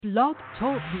Blog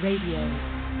Talk Radio.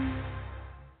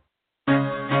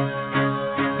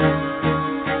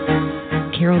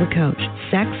 Carol the Coach.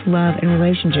 Sex, love, and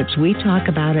relationships. We talk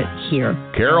about it here.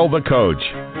 Carol the Coach.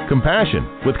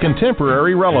 Compassion with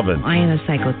contemporary relevance. I am a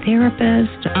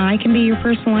psychotherapist. I can be your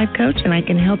personal life coach, and I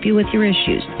can help you with your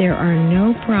issues. There are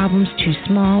no problems too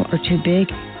small or too big.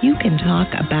 You can talk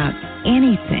about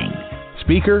anything.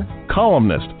 Speaker,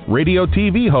 columnist, radio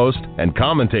TV host, and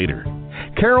commentator.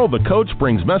 Carol the Coach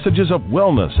brings messages of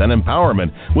wellness and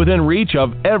empowerment within reach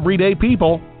of everyday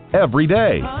people every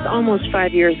day. Almost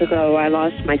 5 years ago, I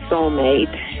lost my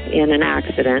soulmate in an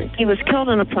accident. He was killed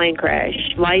in a plane crash.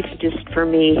 Life just, for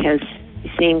me, has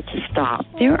seemed to stop.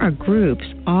 There are groups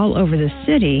all over the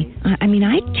city.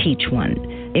 I teach one.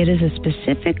 It is a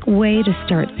specific way to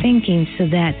start thinking so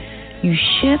that you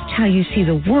shift how you see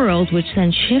the world, which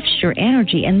then shifts your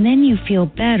energy, and then you feel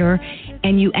better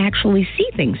and you actually see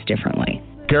things differently.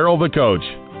 Carol the Coach.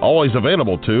 Always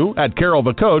available too at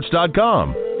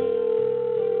carolthecoach.com.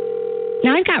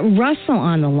 Now I've got Russell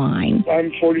on the line.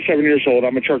 I'm 47 years old.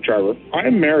 I'm a truck driver. I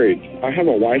am married. I have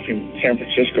a wife in San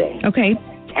Francisco. Okay.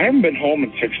 I haven't been home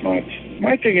in 6 months.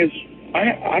 My thing is,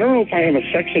 I don't know if I have a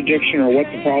sex addiction or what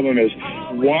the problem is.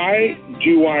 Why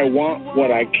do I want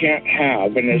what I can't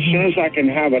have? And as soon as I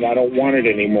can have it, I don't want it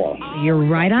anymore. You're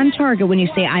right on target when you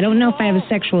say, I don't know if I have a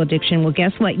sexual addiction. Well,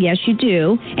 guess what? Yes, you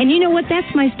do. And you know what? That's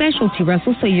my specialty,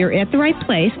 Russell, so you're at the right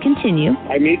place. Continue.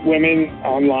 I meet women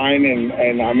online,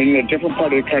 and I'm in a different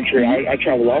part of the country. I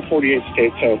travel all 48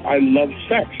 states, so I love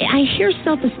sex. I hear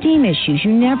self-esteem issues.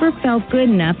 You never felt good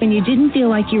enough, and you didn't feel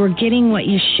like you were getting what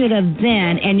you should have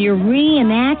then, and you're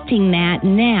reenacting that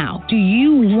now. Do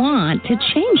you want to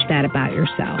change that about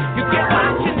yourself?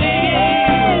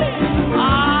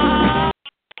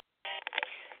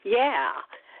 Yeah.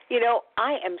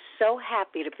 I am so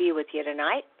happy to be with you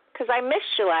tonight because I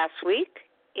missed you last week.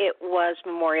 It was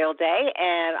Memorial Day,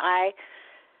 and I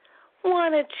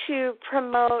wanted to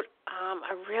promote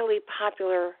a really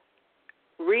popular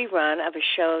rerun of a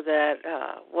show that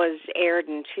was aired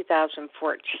in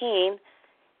 2014,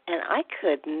 and I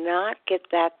could not get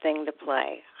that thing to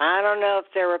play. I don't know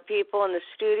if there were people in the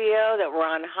studio that were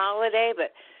on holiday,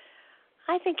 but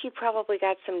I think you probably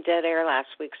got some dead air last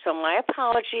week. So my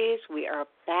apologies. We are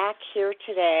back here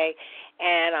today,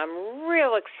 and I'm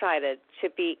real excited to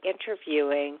be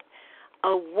interviewing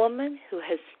a woman who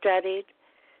has studied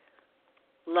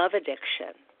love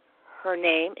addiction. Her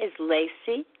name is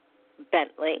Lacy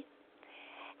Bentley,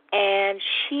 and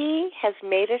she has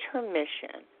made it her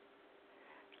mission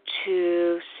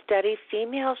to study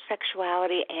female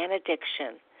sexuality and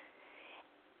addiction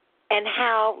and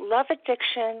how love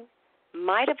addiction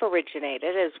might have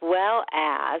originated, as well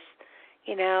as,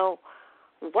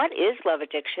 what is love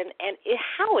addiction and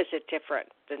how is it different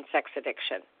than sex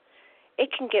addiction? It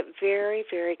can get very,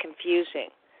 very confusing.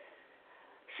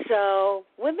 So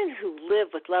women who live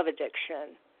with love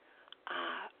addiction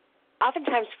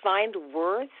oftentimes find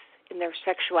worth in their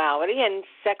sexuality and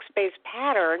sex-based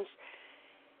patterns,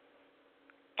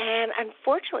 and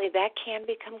unfortunately that can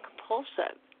become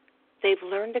compulsive. They've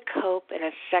learned to cope in a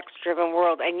sex-driven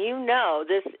world, and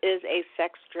this is a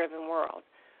sex-driven world.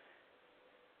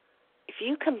 If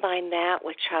you combine that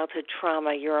with childhood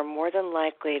trauma, you're more than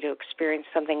likely to experience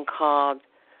something called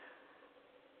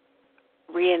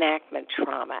reenactment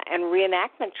trauma. And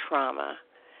reenactment trauma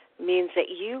means that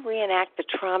you reenact the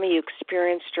trauma you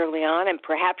experienced early on, and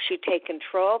perhaps you take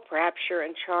control, perhaps you're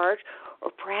in charge,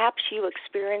 or perhaps you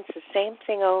experience the same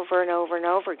thing over and over and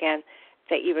over again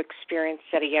that you experienced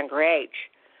at a younger age.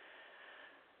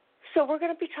 So we're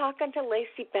going to be talking to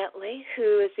Lacy Bentley,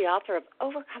 who is the author of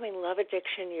Overcoming Love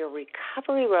Addiction, Your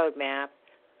Recovery Roadmap,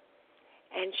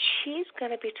 and she's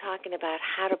going to be talking about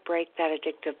how to break that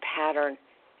addictive pattern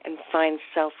and find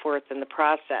self-worth in the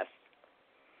process.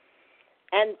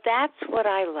 And that's what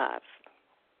I love.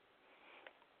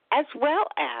 As well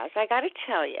as, I got to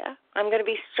tell you, I'm going to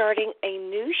be starting a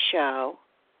new show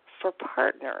for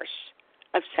partners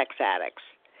of sex addicts.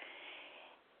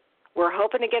 We're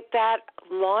hoping to get that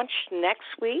launched next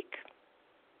week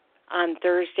on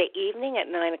Thursday evening at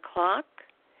 9 o'clock.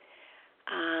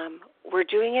 We're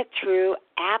doing it through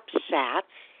APSATS,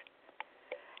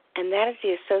 and that is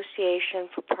the Association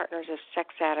for Partners of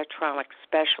Sex Addict Trauma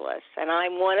Specialists. And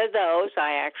I'm one of those.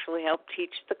 I actually help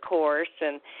teach the course,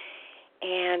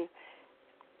 and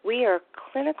we are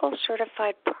clinical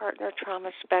certified partner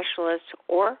trauma specialists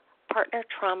or partner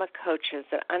trauma coaches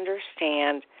that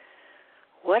understand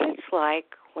what it's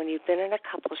like when you've been in a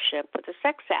coupleship with a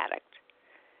sex addict.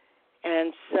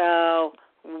 And so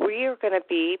we are going to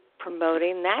be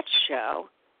promoting that show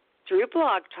through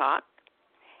Blog Talk.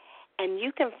 And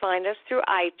you can find us through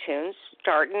iTunes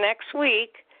starting next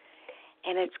week,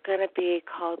 and it's going to be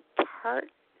called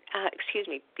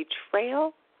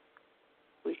Betrayal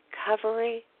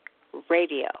Recovery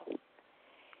Radio.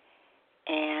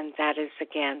 And that is,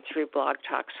 again, through Blog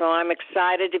Talk. So I'm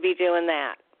excited to be doing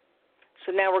that.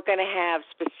 So now we're going to have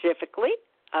specifically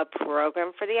a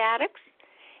program for the addicts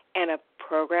and a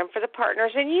program for the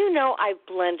partners. And you know I've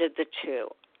blended the two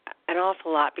an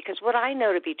awful lot, because what I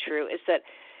know to be true is that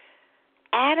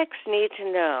addicts need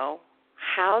to know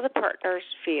how the partners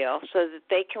feel so that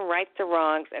they can right the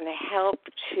wrongs and help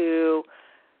to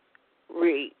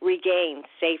regain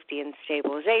safety and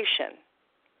stabilization.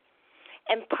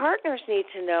 And partners need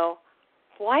to know,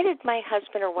 why did my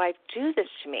husband or wife do this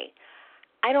to me?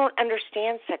 I don't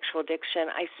understand sexual addiction.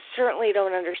 I certainly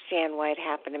don't understand why it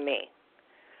happened to me.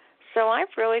 So I've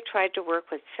really tried to work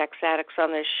with sex addicts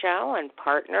on this show and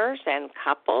partners and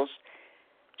couples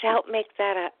to help make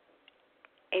that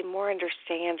a more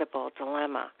understandable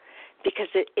dilemma, because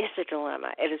it is a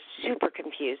dilemma. It is super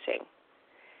confusing,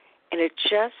 and it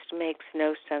just makes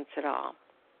no sense at all.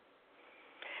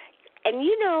 And,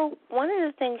 you know, one of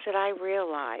the things that I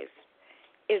realize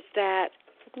is that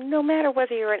no matter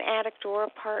whether you're an addict or a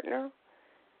partner,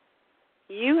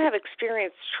 you have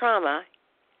experienced trauma,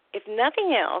 if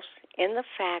nothing else, in the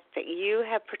fact that you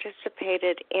have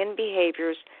participated in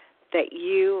behaviors that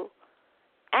you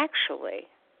actually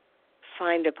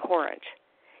find abhorrent.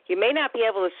 You may not be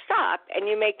able to stop, and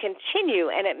you may continue,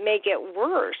 and it may get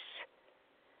worse.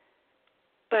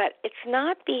 But it's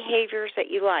not behaviors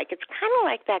that you like. It's kind of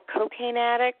like that cocaine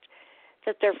addict,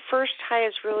 that their first high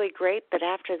is really great, but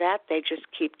after that they just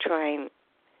keep trying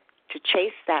to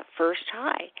chase that first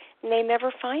high, and they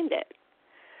never find it.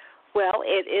 Well,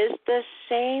 it is the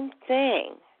same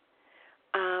thing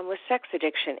with sex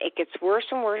addiction. It gets worse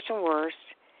and worse and worse,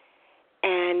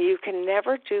 and you can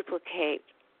never duplicate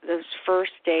those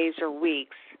first days or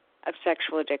weeks of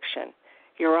sexual addiction.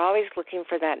 You're always looking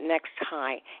for that next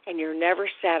high, and you're never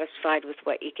satisfied with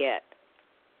what you get.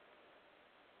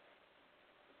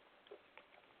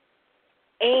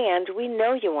 And we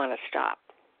know you want to stop.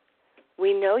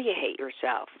 We know you hate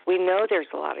yourself. We know there's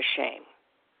a lot of shame.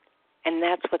 And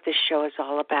that's what this show is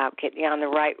all about, getting you on the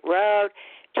right road,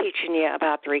 teaching you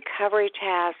about the recovery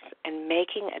tasks, and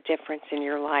making a difference in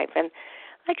your life. And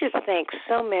I just thank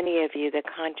so many of you that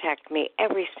contact me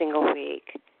every single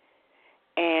week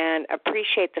and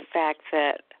appreciate the fact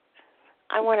that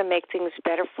I want to make things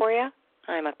better for you.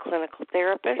 I'm a clinical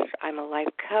therapist, I'm a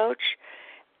life coach,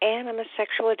 and I'm a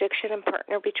sexual addiction and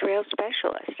partner betrayal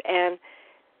specialist. And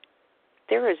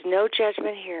there is no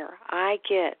judgment here. I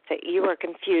get that you are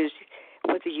confused,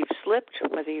 whether you've slipped,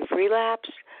 whether you've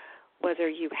relapsed, whether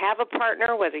you have a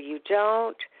partner, whether you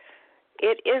don't.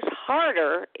 It is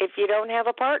harder if you don't have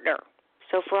a partner.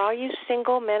 So for all you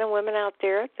single men and women out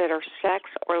there that are sex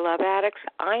or love addicts,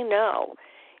 I know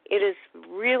it is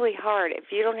really hard if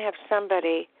you don't have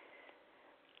somebody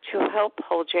to help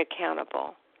hold you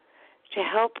accountable, to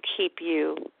help keep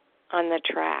you on the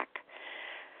track,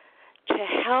 to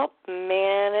help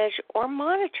manage or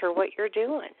monitor what you're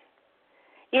doing.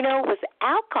 You know, with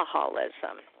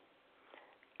alcoholism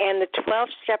and the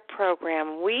 12-step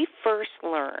program, we first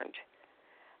learned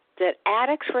that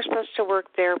addicts were supposed to work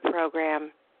their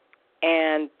program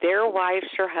and their wives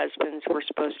or husbands were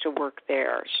supposed to work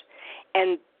theirs.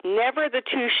 And never the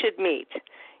two should meet.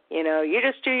 You know, you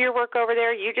just do your work over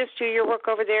there, you just do your work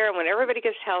over there, and when everybody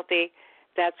gets healthy,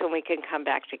 that's when we can come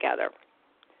back together.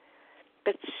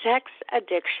 But sex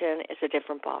addiction is a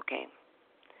different ballgame.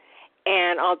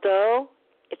 And although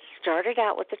it started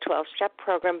out with the 12-step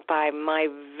program by my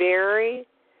very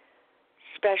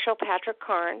special Patrick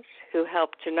Carnes, who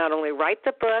helped to not only write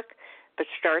the book but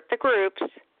start the groups,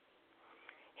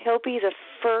 he'll be the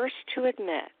first to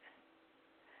admit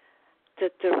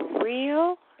that the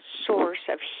real source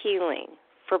of healing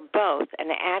for both an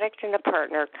addict and a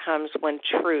partner comes when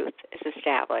truth is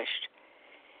established.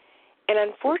 And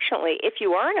unfortunately, if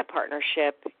you are in a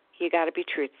partnership, you got to be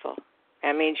truthful.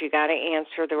 That means you got to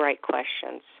answer the right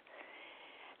questions.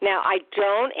 Now, I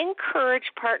don't encourage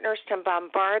partners to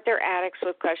bombard their addicts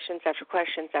with questions after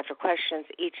questions after questions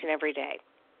each and every day.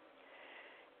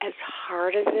 As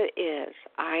hard as it is,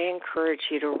 I encourage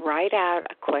you to write out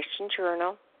a question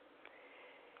journal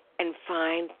and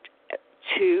find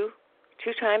two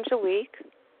times a week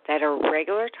that are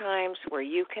regular times where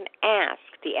you can ask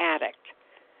the addict,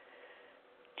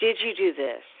 did you do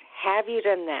this? Have you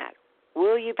done that?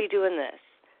 Will you be doing this?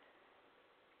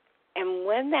 And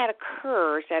when that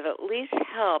occurs, that at least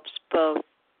helps both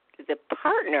the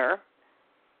partner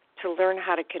to learn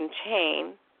how to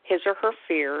contain his or her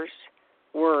fears,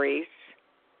 worries,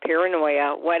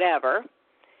 paranoia, whatever.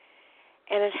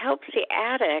 And it helps the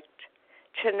addict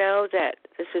to know that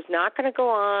this is not going to go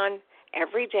on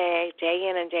every day, day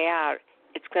in and day out.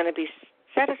 It's going to be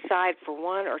set aside for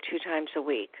 1 or 2 times a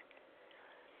week.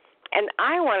 And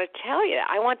I want to tell you,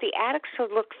 I want the addicts to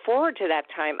look forward to that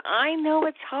time. I know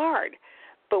it's hard,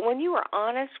 but when you are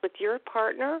honest with your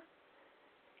partner,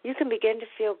 you can begin to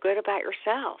feel good about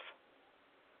yourself.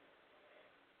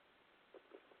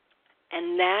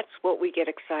 And that's what we get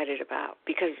excited about,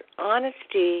 because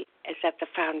honesty is at the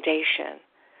foundation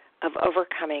of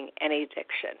overcoming any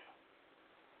addiction.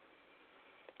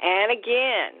 And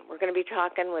again, we're going to be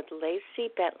talking with Lacy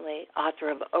Bentley, author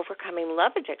of Overcoming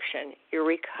Love Addiction, Your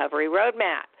Recovery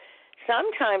Roadmap.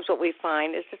 Sometimes what we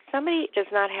find is that somebody does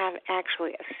not have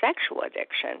actually a sexual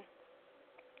addiction.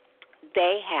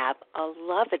 They have a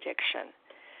love addiction.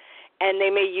 And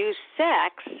they may use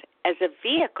sex as a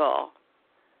vehicle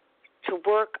to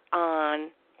work on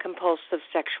compulsive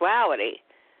sexuality.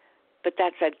 But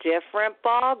that's a different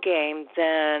ball game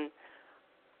than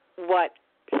what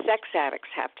sex addicts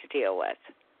have to deal with.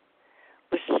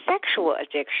 With sexual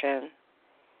addiction,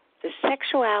 the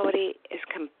sexuality is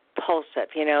compulsive.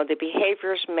 You know, the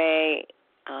behaviors may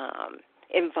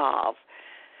involve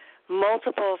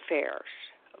multiple affairs,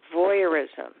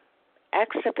 voyeurism,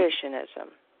 exhibitionism,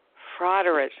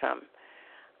 frauderism,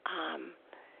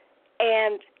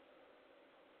 and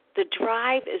the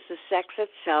drive is the sex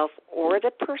itself or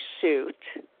the pursuit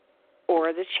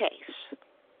or the chase.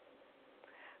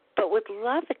 But with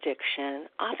love addiction,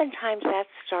 oftentimes that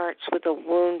starts with a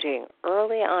wounding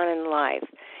early on in life.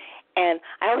 And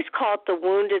I always call it the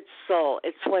wounded soul.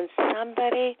 It's when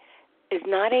somebody is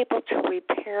not able to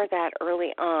repair that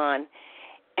early on,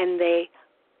 and they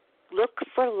look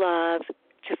for love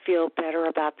to feel better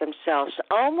about themselves,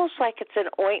 almost like it's an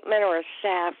ointment or a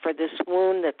salve for this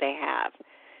wound that they have.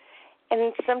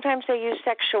 And sometimes they use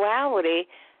sexuality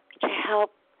to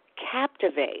help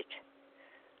captivate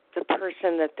the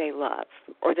person that they love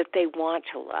or that they want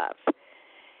to love.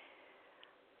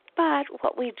 But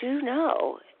what we do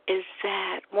know is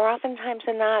that more oftentimes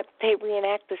than not, they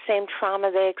reenact the same trauma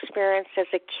they experienced as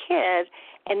a kid,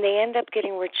 and they end up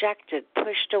getting rejected,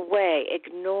 pushed away,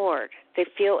 ignored. They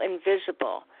feel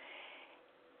invisible.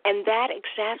 And that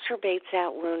exacerbates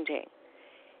that wounding.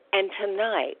 And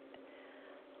tonight,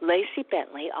 Lacy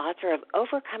Bentley, author of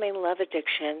Overcoming Love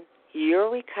Addiction, Your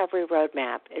Recovery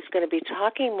Roadmap, is going to be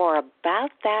talking more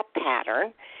about that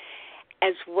pattern,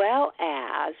 as well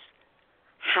as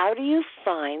how do you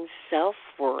find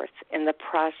self-worth in the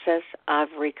process of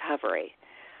recovery.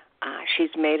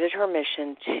 She's made it her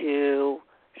mission to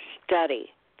study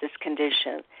this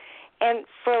condition. And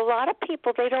for a lot of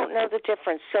people, they don't know the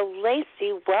difference. So,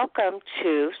 Lacy, welcome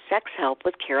to Sex Help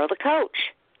with Carol the Coach.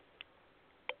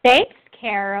 Thanks,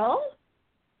 Carol.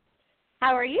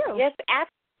 How are you? Yes,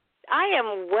 I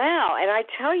am well. And I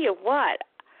tell you what,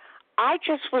 I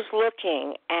just was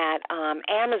looking at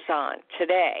Amazon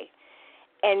today,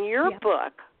 and your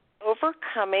book,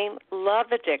 Overcoming Love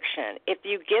Addiction, if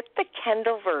you get the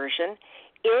Kindle version,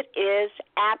 it is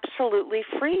absolutely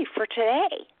free for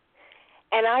today.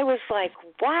 And I was like,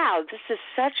 wow, this is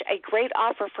such a great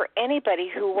offer for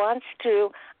anybody who wants to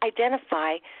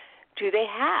identify, do they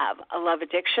have a love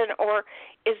addiction, or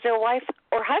is their wife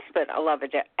or husband a love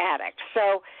addict?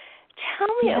 So tell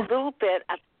me a little bit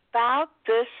about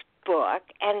this book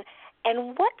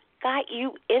and what got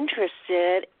you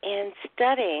interested in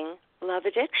studying love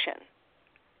addiction.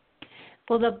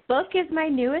 Well, the book is my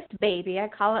newest baby. I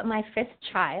call it my 5th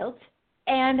child.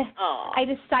 And I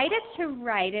decided to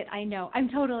write it. I know.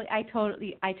 I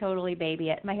totally baby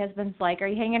it. My husband's like, "Are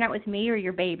you hanging out with me or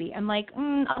your baby?" I'm like,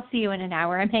 "I'll see you in an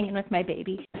hour. I'm hanging with my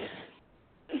baby."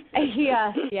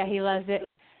 He loves it.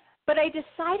 But I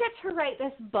decided to write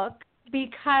this book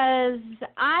because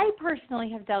I personally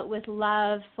have dealt with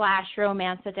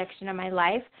love/romance addiction in my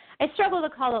life. I struggle to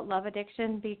call it love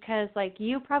addiction because, like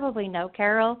you probably know,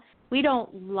 Carol, we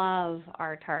don't love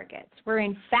our targets. We're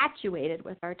infatuated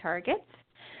with our targets.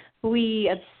 We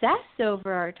obsess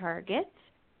over our targets,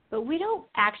 but we don't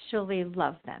actually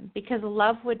love them because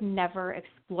love would never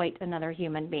exploit another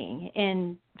human being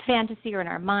in fantasy or in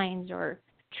our minds or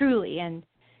truly in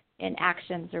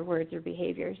actions or words or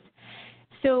behaviors.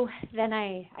 So then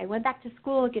I went back to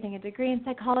school getting a degree in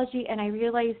psychology, and I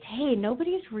realized, hey,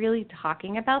 nobody's really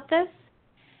talking about this.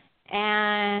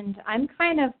 And I'm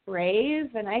kind of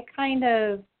brave, and I kind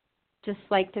of just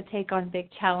like to take on big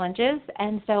challenges.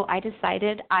 And so I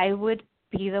decided I would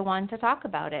be the one to talk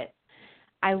about it.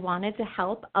 I wanted to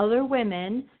help other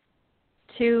women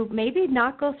to maybe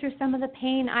not go through some of the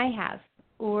pain I have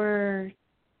or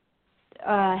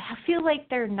feel like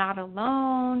they're not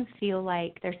alone, feel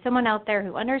like there's someone out there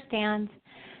who understands,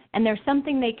 and there's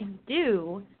something they can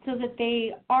do so that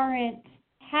they aren't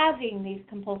having these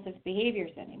compulsive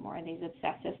behaviors anymore and these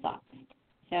obsessive thoughts.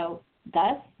 So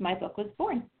thus, my book was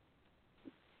born.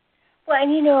 Well,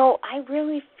 and I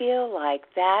really feel like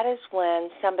that is when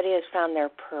somebody has found their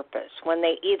purpose, when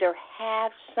they either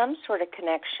have some sort of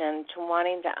connection to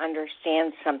wanting to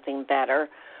understand something better,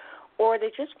 or they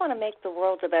just want to make the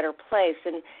world a better place.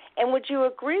 And would you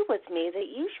agree with me that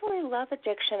usually love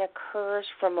addiction occurs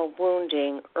from a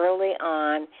wounding early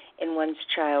on in one's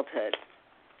childhood?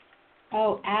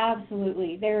 Oh,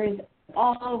 absolutely. There is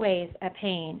always a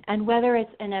pain. And whether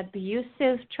it's an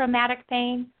abusive traumatic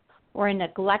pain or a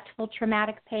neglectful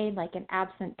traumatic pain, like an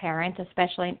absent parent,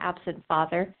 especially an absent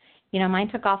father. Mine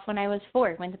took off when I was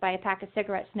 4, went to buy a pack of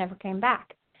cigarettes, never came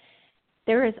back.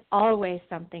 There is always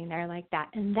something there like that.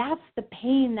 And that's the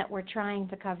pain that we're trying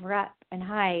to cover up and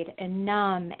hide and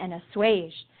numb and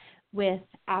assuage with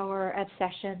our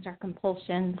obsessions, our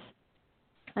compulsions,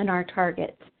 and our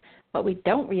targets. What we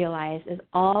don't realize is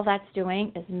all that's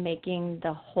doing is making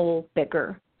the hole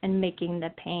bigger and making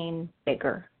the pain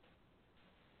bigger.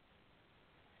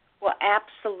 Well,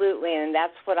 absolutely, and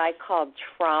that's what I call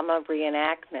trauma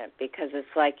reenactment, because it's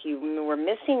like you were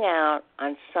missing out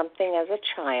on something as a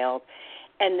child,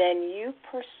 and then you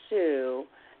pursue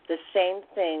the same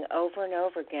thing over and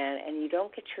over again, and you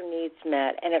don't get your needs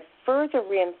met, and it further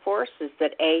reinforces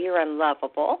that, A, you're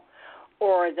unlovable,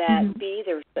 or that, B,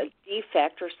 there's a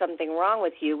defect or something wrong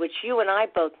with you, which you and I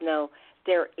both know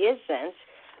there isn't,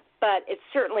 but it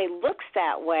certainly looks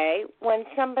that way when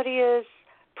somebody is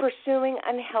pursuing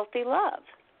unhealthy love.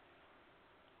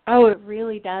 Oh, it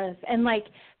really does. And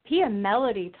Pia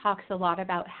Melody talks a lot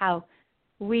about how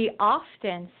we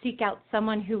often seek out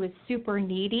someone who is super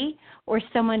needy or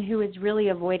someone who is really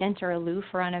avoidant or aloof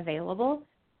or unavailable.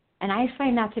 And I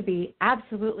find that to be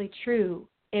absolutely true.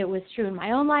 It was true in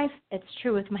my own life. It's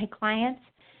true with my clients.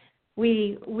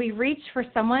 We reach for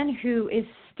someone who is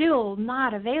still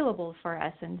not available for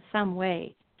us in some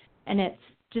way. And it's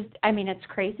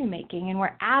crazy making, and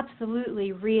we're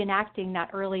absolutely reenacting that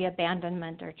early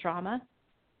abandonment or trauma,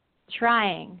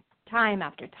 trying time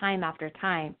after time after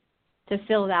time to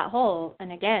fill that hole.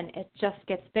 And again, it just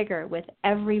gets bigger with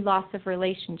every loss of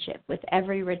relationship, with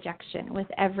every rejection, with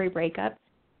every breakup.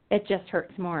 It just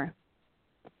hurts more.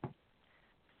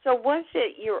 So was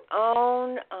it your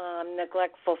own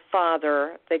neglectful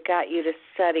father that got you to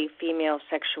study female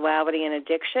sexuality and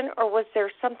addiction, or was there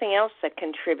something else that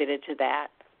contributed to that?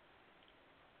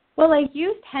 Well, I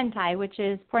used hentai, which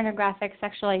is pornographic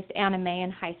sexualized anime,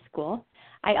 in high school.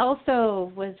 I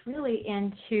also was really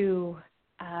into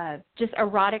just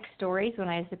erotic stories when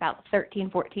I was about 13,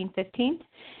 14, 15.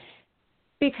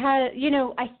 Because,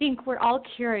 I think we're all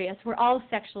curious. We're all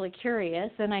sexually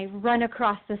curious. And I run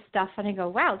across this stuff and I go,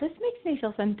 wow, this makes me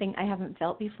feel something I haven't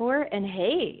felt before. And,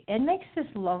 hey, it makes this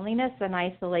loneliness and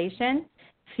isolation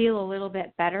feel a little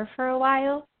bit better for a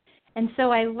while. And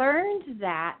so I learned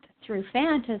that through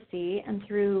fantasy and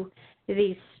through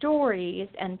these stories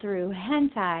and through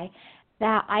hentai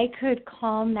that I could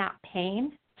calm that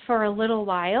pain for a little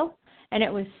while. And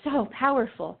it was so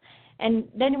powerful. And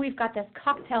then we've got this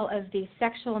cocktail of these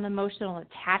sexual and emotional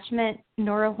attachment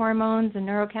neurohormones and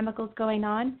neurochemicals going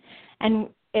on. And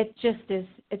it just is,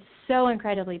 it's so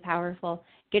incredibly powerful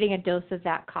getting a dose of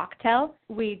that cocktail.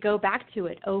 We go back to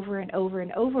it over and over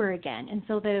and over again. And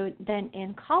so then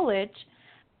in college,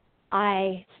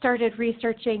 I started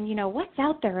researching, what's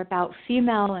out there about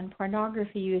female and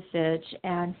pornography usage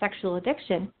and sexual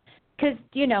addiction. Because,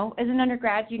 as an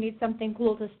undergrad, you need something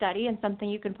cool to study and something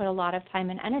you can put a lot of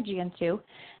time and energy into.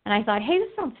 And I thought, hey, this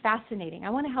sounds fascinating. I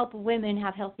want to help women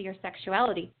have healthier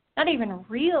sexuality, not even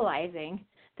realizing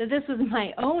that this was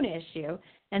my own issue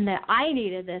and that I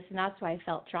needed this, and that's why I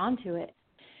felt drawn to it.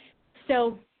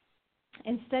 So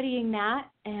in studying that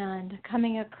and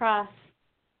coming across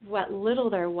what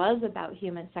little there was about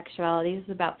human sexuality, this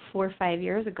was about 4 or 5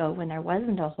 years ago when there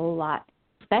wasn't a whole lot,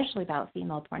 especially about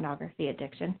female pornography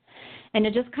addiction. And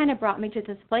it just kind of brought me to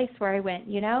this place where I went,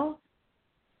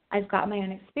 I've got my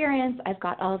own experience. I've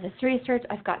got all of this research.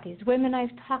 I've got these women I've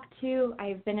talked to.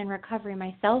 I've been in recovery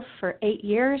myself for 8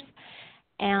 years,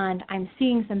 and I'm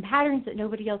seeing some patterns that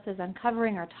nobody else is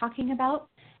uncovering or talking about.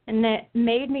 And that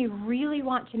made me really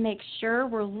want to make sure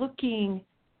we're looking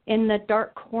in the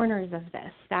dark corners of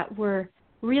this, that we're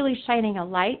really shining a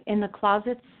light in the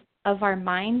closets of our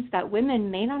minds that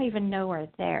women may not even know are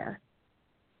there,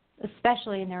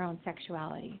 especially in their own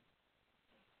sexuality.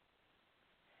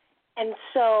 And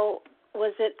so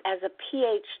was it, as a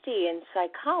PhD in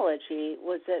psychology,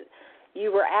 was it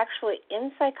you were actually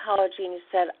in psychology and you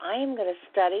said, I am going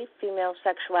to study female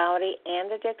sexuality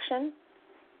and addiction?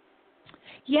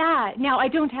 Yeah. Now, I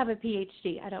don't have a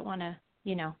PhD. I don't want to,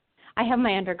 I have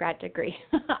my undergrad degree.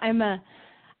 I'm a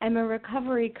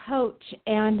recovery coach,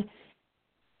 and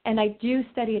I do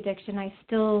study addiction. I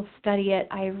still study it.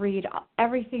 I read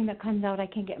everything that comes out I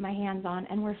can get my hands on,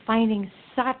 and we're finding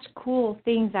such cool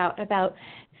things out about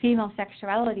female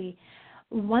sexuality.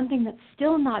 One thing that's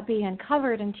still not being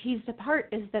uncovered and teased apart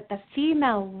is that the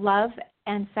female love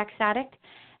and sex addict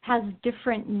has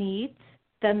different needs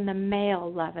than the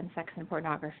male love and sex and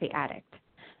pornography addict.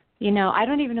 I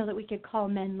don't even know that we could call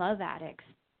men love addicts.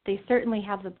 They certainly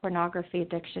have the pornography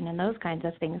addiction and those kinds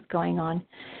of things going on.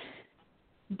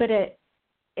 But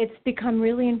it's become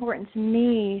really important to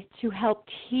me to help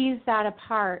tease that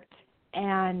apart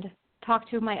and talk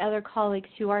to my other colleagues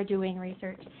who are doing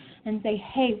research and say,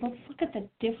 hey, let's look at the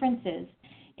differences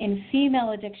in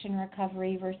female addiction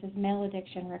recovery versus male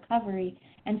addiction recovery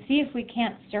and see if we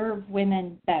can't serve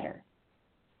women better.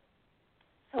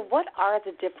 So what are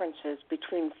the differences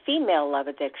between female love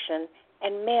addiction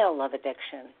and male love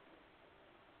addiction?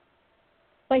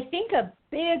 Well, I think a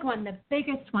big one, the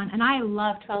biggest one, and I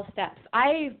love 12 steps.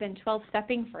 I've been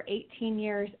 12-stepping for 18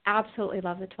 years, absolutely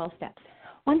love the 12 steps.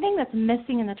 One thing that's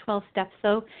missing in the 12 steps,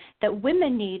 though, that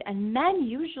women need and men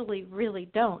usually really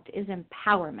don't, is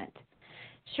empowerment.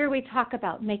 Sure, we talk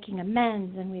about making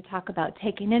amends, and we talk about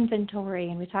taking inventory,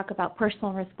 and we talk about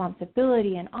personal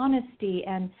responsibility and honesty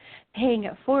and paying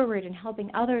it forward and helping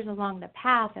others along the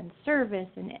path and service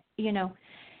and,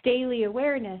 daily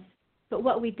awareness. But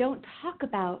what we don't talk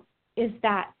about is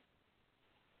that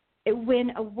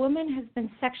when a woman has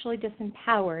been sexually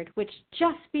disempowered, which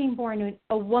just being born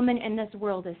a woman in this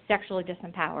world is sexually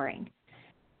disempowering.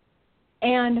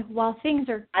 And while things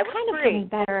are kind of getting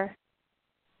better,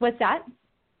 what's that?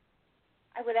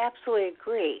 I would absolutely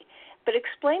agree. But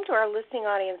explain to our listening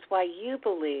audience why you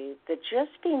believe that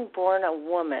just being born a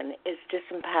woman is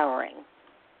disempowering.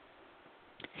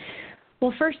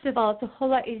 Well, first of all, it's a whole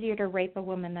lot easier to rape a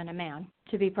woman than a man,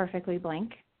 to be perfectly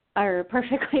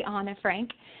perfectly honest,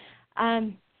 Frank.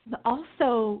 But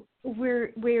also,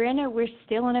 we're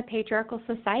still in a patriarchal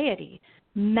society.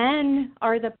 Men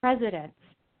are the presidents.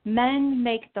 Men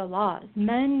make the laws.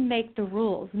 Men make the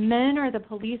rules. Men are the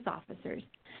police officers.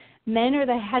 Men are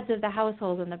the heads of the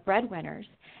household and the breadwinners.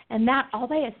 And that all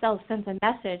by itself sends a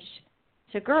message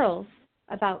to girls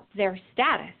about their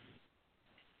status.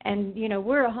 And,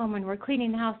 we're at home and we're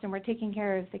cleaning the house and we're taking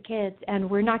care of the kids and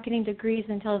we're not getting degrees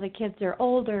until the kids are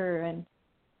older and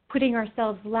putting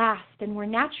ourselves last, and we're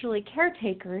naturally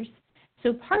caretakers.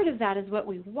 So part of that is what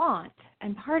we want,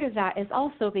 and part of that is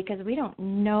also because we don't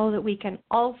know that we can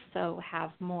also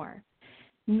have more,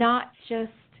 not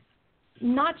just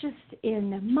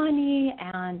in money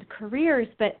and careers,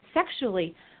 but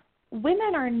sexually.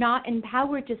 Women are not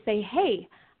empowered to say, hey,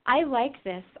 I like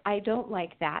this, I don't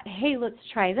like that, hey, let's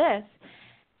try this.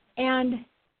 And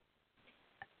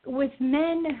with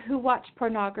men who watch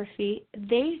pornography,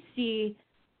 they see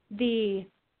the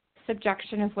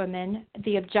subjection of women,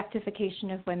 the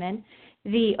objectification of women,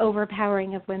 the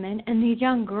overpowering of women, and these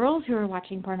young girls who are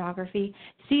watching pornography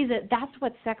see that that's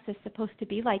what sex is supposed to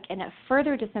be like, and it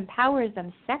further disempowers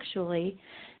them sexually.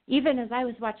 Even as I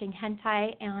was watching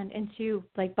hentai and into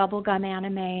like bubblegum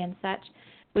anime and such,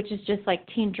 which is just like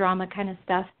teen drama kind of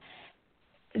stuff,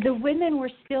 the women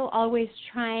were still always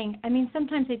trying.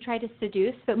 Sometimes they tried to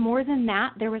seduce, but more than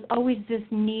that, there was always this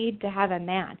need to have a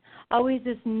man, always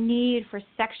this need for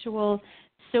sexual,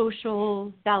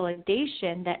 social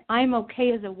validation that I'm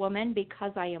okay as a woman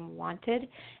because I am wanted.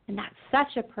 And that's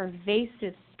such a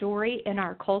pervasive story in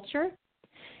our culture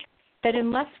that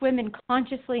unless women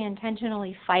consciously,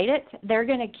 intentionally fight it, they're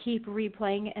going to keep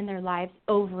replaying it in their lives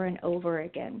over and over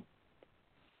again.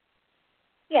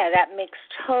 Yeah, that makes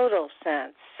total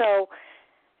sense. So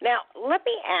now let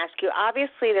me ask you,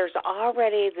 obviously there's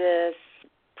already this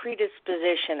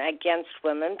predisposition against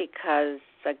women because,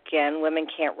 again, women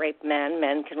can't rape men,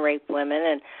 men can rape women,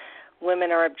 and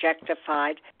women are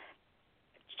objectified.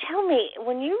 Tell me,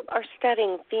 when you are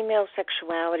studying female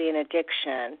sexuality and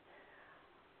addiction,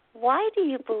 why do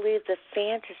you believe the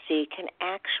fantasy can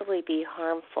actually be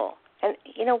harmful? And,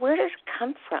 where does it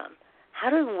come from? How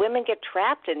do women get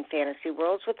trapped in fantasy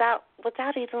worlds without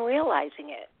even realizing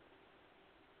it?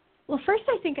 Well, first,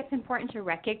 I think it's important to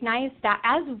recognize that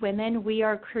as women, we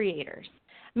are creators.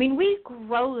 We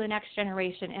grow the next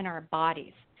generation in our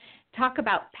bodies. Talk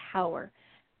about power.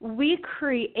 We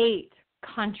create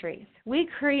countries. We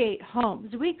create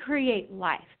homes. We create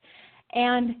life.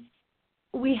 And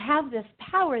we have this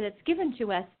power that's given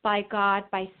to us by God,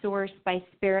 by source, by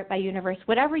spirit, by universe,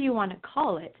 whatever you want to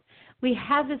call it. We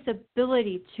have this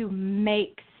ability to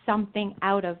make something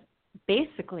out of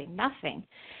basically nothing.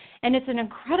 And it's an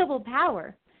incredible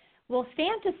power. Well,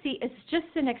 fantasy is just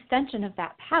an extension of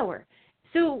that power.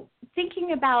 So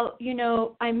thinking about,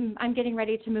 I'm getting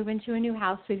ready to move into a new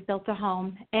house. We've built a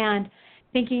home. And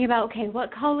thinking about, okay,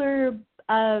 what color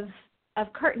of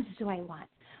curtains do I want?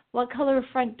 What color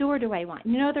front door do I want?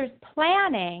 There's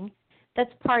planning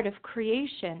that's part of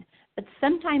creation, but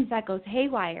sometimes that goes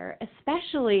haywire,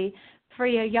 especially for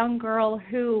a young girl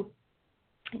who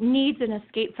needs an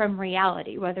escape from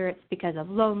reality, whether it's because of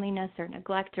loneliness or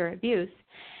neglect or abuse.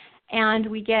 And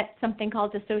we get something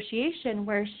called dissociation,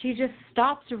 where she just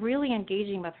stops really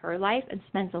engaging with her life and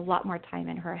spends a lot more time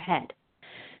in her head.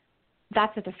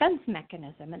 That's a defense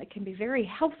mechanism, and it can be very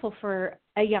helpful for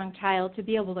a young child to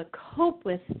be able to cope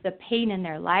with the pain in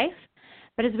their life.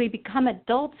 But as we become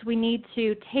adults, we need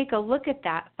to take a look at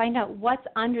that, find out what's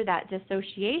under that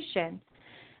dissociation,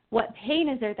 what pain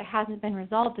is there that hasn't been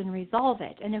resolved, and resolve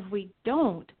it. And if we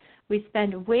don't, we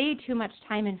spend way too much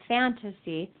time in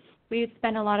fantasy. We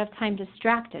spend a lot of time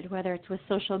distracted, whether it's with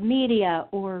social media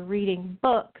or reading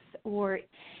books, or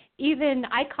even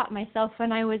I caught myself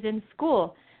when I was in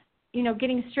school.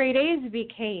 Getting straight A's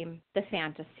became the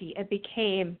fantasy. It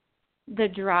became the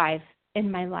drive in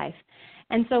my life.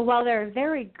 And so while there are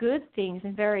very good things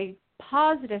and very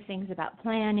positive things about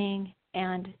planning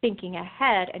and thinking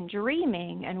ahead and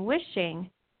dreaming and wishing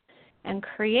and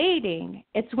creating,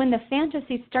 it's when the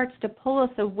fantasy starts to pull us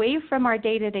away from our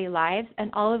day-to-day lives, and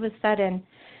all of a sudden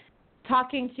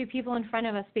talking to people in front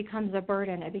of us becomes a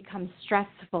burden. It becomes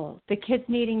stressful. The kids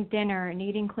needing dinner,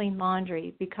 needing clean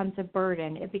laundry becomes a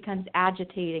burden. It becomes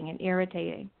agitating and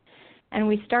irritating. And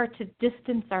we start to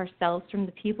distance ourselves from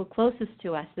the people closest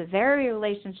to us, the very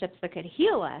relationships that could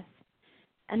heal us.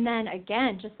 And then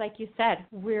again, just like you said,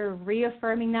 we're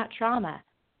reaffirming that trauma.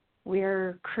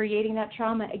 We're creating that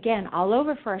trauma again all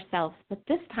over for ourselves. But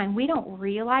this time we don't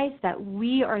realize that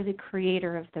we are the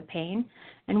creator of the pain,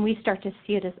 and we start to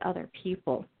see it as other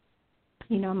people.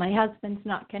 My husband's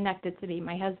not connected to me.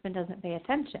 My husband doesn't pay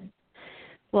attention.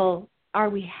 Well,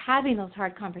 are we having those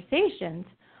hard conversations,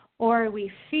 or are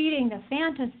we feeding the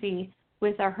fantasy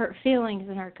with our hurt feelings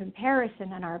and our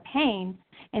comparison and our pain,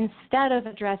 instead of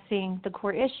addressing the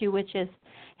core issue, which is,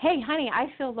 hey, honey,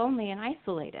 I feel lonely and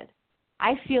isolated.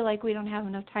 I feel like we don't have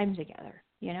enough time together,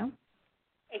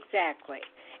 Exactly.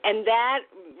 And that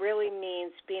really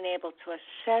means being able to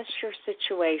assess your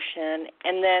situation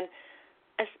and then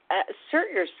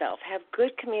assert yourself, have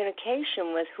good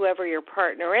communication with whoever your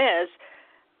partner is.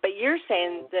 But you're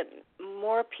saying that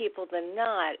more people than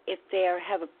not, if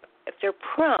they're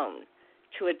prone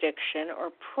to addiction or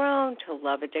prone to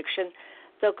love addiction,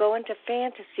 they'll go into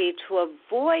fantasy to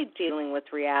avoid dealing with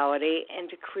reality and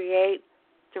to create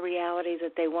the reality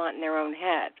that they want in their own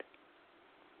head.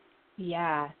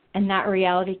 Yeah, and that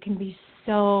reality can be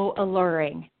so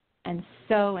alluring and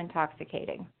so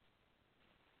intoxicating.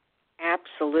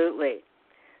 Absolutely.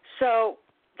 So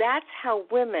that's how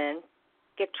women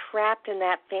get trapped in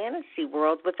that fantasy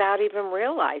world without even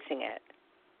realizing it.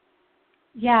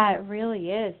 Yeah, it really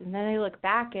is. And then they look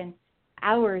back and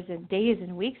hours and days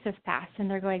and weeks have passed, and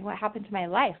they're going, what happened to my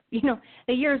life?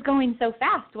 The year's going so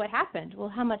fast. What happened? Well,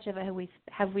 how much of it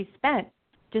have we spent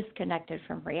disconnected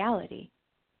from reality?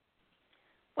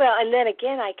 Well, and then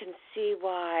again, I can see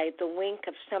why the wink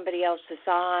of somebody else's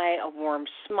eye, a warm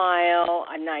smile,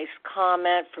 a nice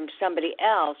comment from somebody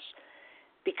else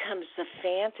becomes the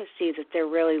fantasy that they're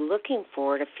really looking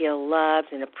for, to feel loved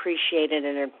and appreciated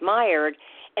and admired,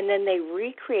 and then they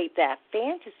recreate that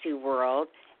fantasy world,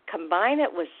 combine it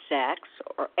with sex,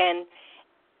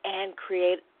 and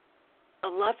create a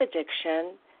love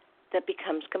addiction that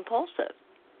becomes compulsive.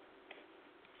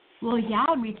 Well, yeah,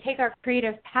 and we take our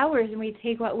creative powers and we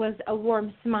take what was a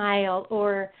warm smile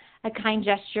or a kind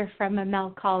gesture from a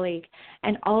male colleague,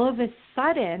 and all of a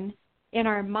sudden in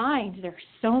our mind there's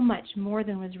so much more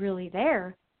than was really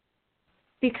there,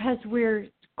 because we're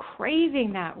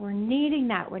craving that, we're needing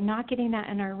that, we're not getting that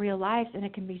in our real lives, and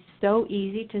it can be so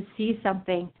easy to see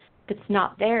something that's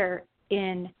not there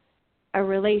in a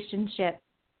relationship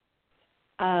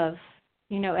of,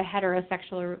 a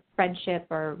heterosexual friendship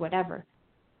or whatever.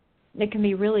 It can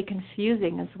be really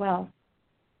confusing as well,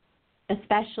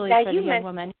 especially for the young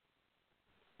woman.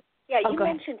 Yeah, you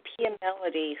mentioned Pia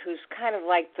Melody, who's kind of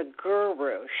like the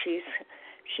guru.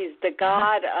 She's the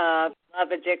god of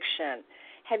love addiction.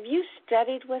 Have you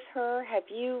studied with her? Have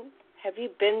you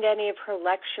been to any of her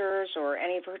lectures or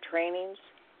any of her trainings?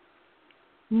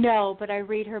 No, but I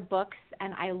read her books,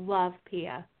 and I love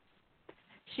Pia.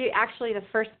 The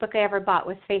first book I ever bought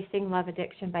was Facing Love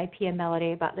Addiction by Pia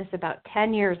Mellody. I bought this about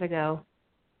 10 years ago.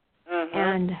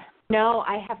 And no,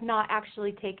 I have not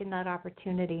actually taken that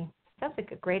opportunity. Sounds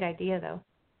like a great idea, though.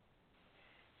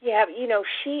 Yeah,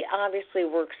 she obviously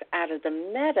works out of the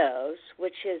Meadows,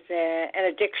 which is an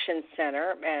addiction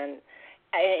center and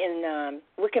in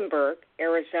Wickenburg,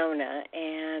 Arizona.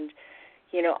 And,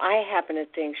 I happen to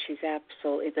think she's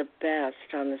absolutely the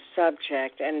best on the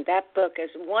subject. And that book is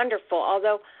wonderful,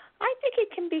 although I think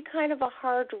it can be kind of a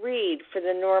hard read for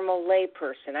the normal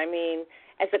layperson. I mean,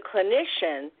 as a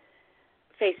clinician,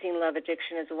 Facing Love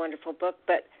Addiction is a wonderful book,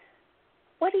 but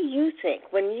what do you think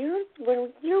when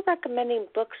you're recommending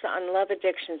books on love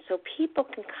addiction so people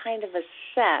can kind of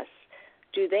assess,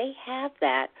 do they have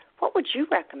that? What would you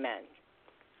recommend?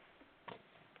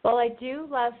 Well, I do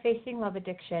love Facing Love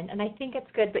Addiction, and I think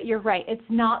it's good, but you're right. It's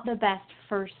not the best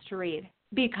first read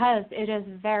because it is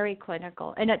very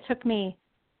clinical, and it took me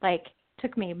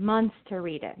months to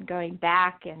read it, going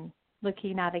back and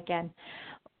looking at it again.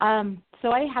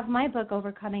 So I have my book,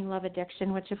 Overcoming Love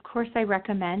Addiction, which, of course, I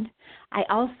recommend. I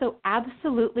also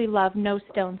absolutely love No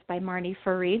Stones by Marnie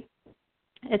Farid.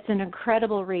 It's an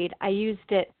incredible read.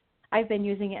 I've been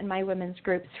using it in my women's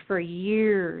groups for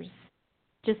years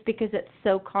just because it's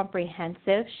so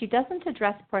comprehensive. She doesn't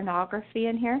address pornography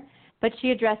in here, but she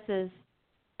addresses,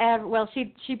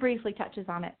 she briefly touches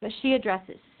on it, but she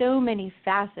addresses so many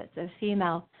facets of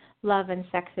female love and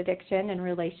sex addiction and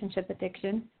relationship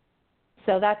addiction.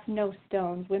 So that's No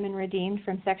Stones, Women Redeemed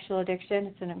from Sexual Addiction.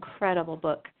 It's an incredible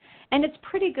book. And it's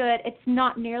pretty good. It's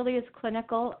not nearly as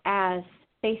clinical as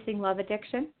Facing Love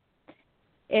Addiction.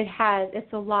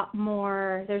 It's a lot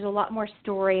more, there's a lot more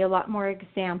story, a lot more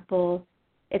example.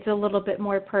 It's a little bit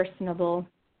more personable.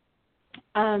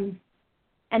 And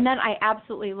then I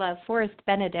absolutely love, Forrest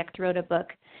Benedict wrote a book.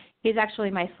 He's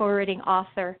actually my forwarding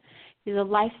author. He's a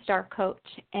lifestyle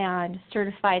coach and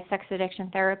certified sex addiction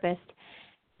therapist.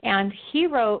 And he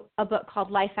wrote a book called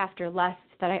Life After Lust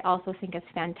that I also think is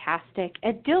fantastic.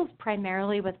 It deals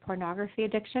primarily with pornography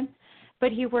addiction,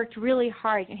 but he worked really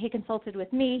hard. He consulted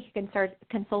with me. He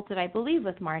consulted, I believe,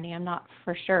 with Marnie. I'm not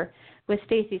for sure. With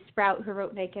Stacy Sprout, who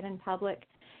wrote Naked in Public,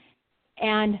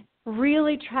 and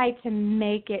really tried to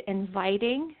make it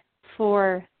inviting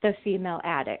for the female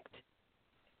addict.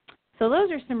 So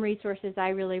those are some resources I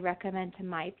really recommend to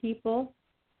my people.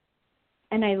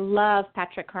 And I love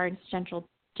Patrick Carnes'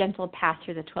 Gentle Path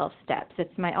Through the 12 Steps.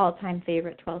 It's my all-time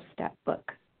favorite 12-step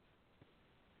book.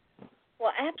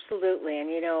 Well, absolutely. And,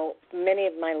 many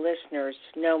of my listeners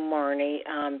know Marnie.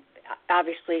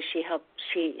 Obviously, she has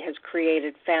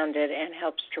founded, and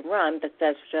helps to run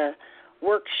Bethesda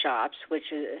workshops, which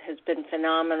has been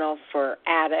phenomenal for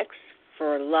addicts,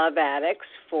 for love addicts,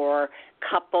 for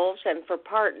couples, and for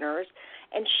partners.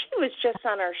 And she was just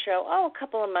on our show, a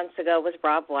couple of months ago with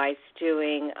Rob Weiss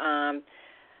doing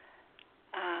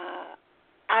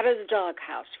Out of the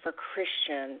Doghouse for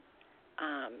Christian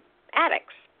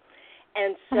addicts.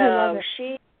 And so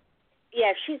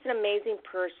she's an amazing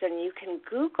person. You can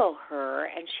Google her,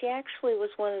 and she actually was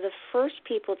one of the first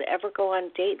people to ever go on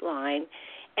Dateline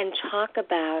and talk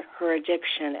about her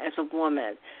addiction as a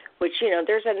woman, which,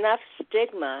 there's enough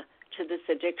stigma to this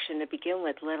addiction to begin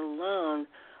with, let alone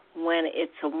when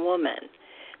it's a woman.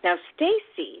 Now,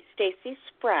 Stacy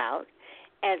Sprout,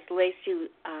 as Lacy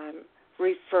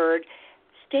referred,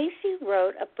 Stacy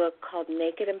wrote a book called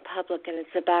Naked in Public, and it's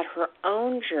about her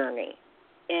own journey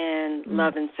in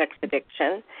love and sex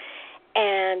addiction.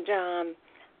 And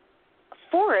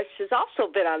Forrest has also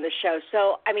been on the show.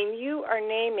 So, you are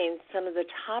naming some of the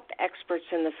top experts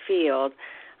in the field.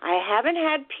 I haven't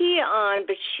had Pia on,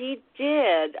 but she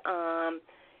did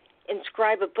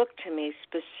inscribe a book to me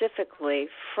specifically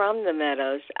from the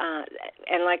Meadows.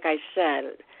 And like I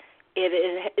said,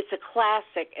 it's a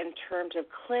classic in terms of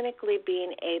clinically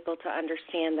being able to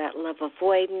understand that love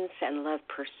avoidance and love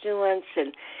pursuance.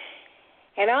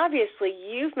 And obviously,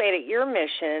 you've made it your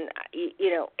mission.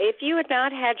 If you had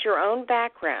not had your own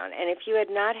background and if you had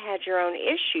not had your own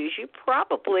issues, you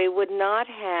probably would not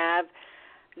have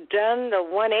done the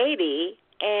 180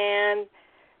 and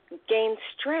gained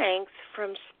strength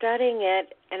from studying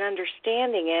it and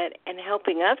understanding it and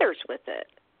helping others with it.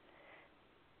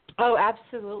 Oh,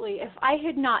 absolutely. If I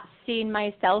had not seen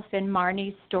myself in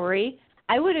Marnie's story,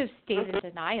 I would have stayed in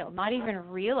denial, not even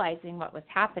realizing what was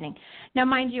happening. Now,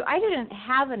 mind you, I didn't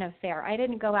have an affair. I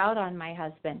didn't go out on my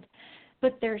husband.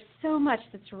 But there's so much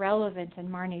that's relevant in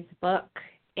Marnie's book.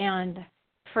 And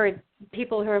for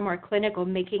people who are more clinical,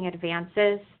 making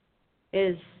advances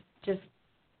is just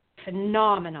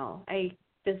phenomenal.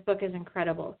 This book is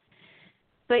incredible.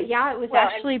 But, yeah, it was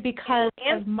actually because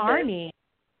of Marnie.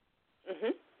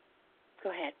 Go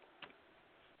ahead.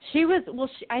 She was,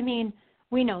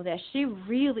 we know this. She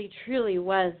really, truly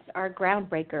was our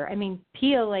groundbreaker. I mean,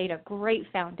 Pia laid a great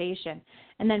foundation.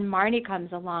 And then Marnie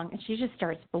comes along, and she just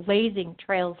starts blazing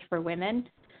trails for women.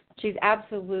 She's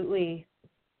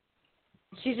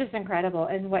just incredible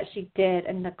in what she did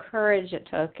and the courage it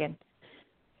took and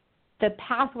the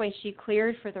pathway she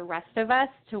cleared for the rest of us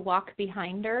to walk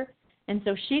behind her. And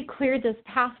so she cleared this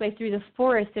pathway through the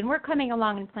forest, and we're coming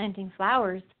along and planting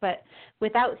flowers, but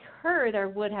without her, there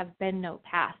would have been no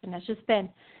path. And it's just been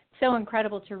so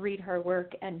incredible to read her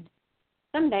work, and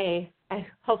someday I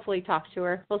hopefully talk to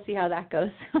her. We'll see how that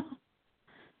goes.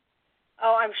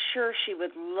 Oh, I'm sure she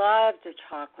would love to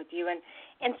talk with you.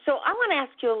 And so I want to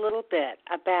ask you a little bit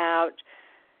about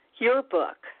your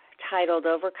book titled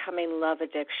Overcoming Love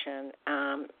Addiction.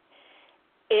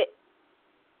 It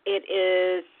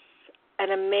is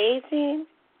an amazing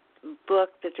book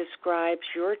that describes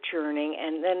your journey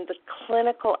and then the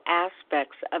clinical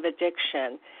aspects of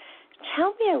addiction.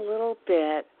 Tell me a little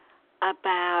bit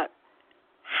about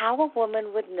how a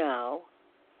woman would know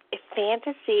if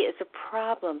fantasy is a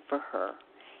problem for her,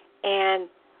 and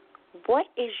what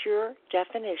is your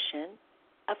definition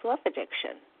of love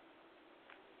addiction?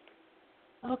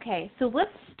 Okay, so let's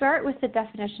start with the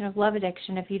definition of love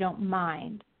addiction, if you don't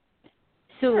mind.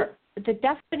 So Sure. The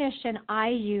definition I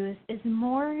use is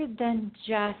more than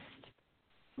just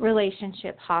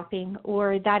relationship hopping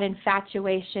or that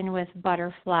infatuation with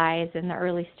butterflies in the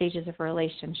early stages of a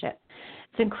relationship.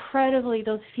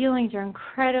 Those feelings are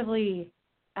incredibly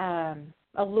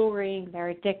alluring,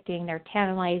 they're addicting, they're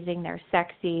tantalizing, they're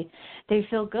sexy, they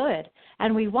feel good,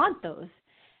 and we want those.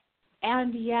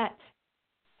 And yet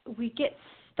we get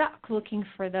stuck looking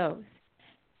for those.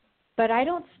 But I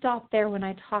don't stop there when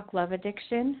I talk love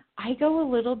addiction. I go a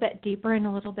little bit deeper and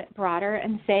a little bit broader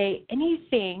and say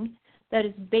anything that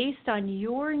is based on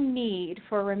your need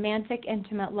for romantic,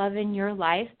 intimate love in your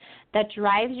life that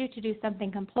drives you to do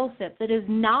something compulsive, that is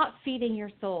not feeding your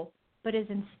soul, but is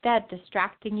instead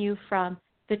distracting you from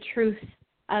the truth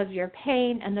of your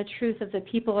pain and the truth of the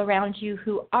people around you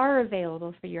who are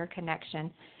available for your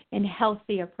connection in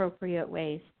healthy, appropriate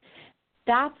ways.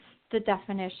 That's the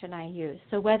definition I use.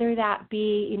 So whether that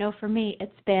be, for me,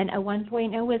 it's been at one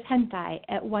point it was hentai.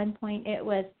 At one point it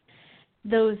was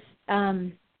those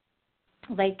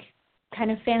like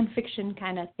kind of fan fiction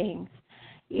kind of things.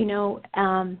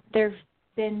 There've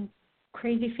been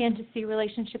crazy fantasy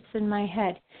relationships in my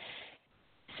head.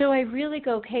 So I really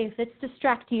go, okay, if it's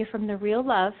distracting you from the real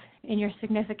love in your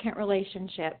significant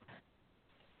relationship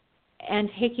and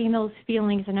taking those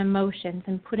feelings and emotions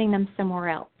and putting them somewhere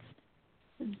else,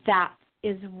 that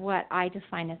is what I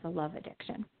define as a love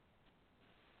addiction.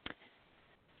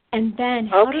 And then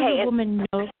how does a woman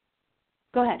know?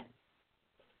 Go ahead.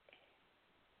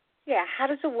 Yeah, how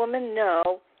does a woman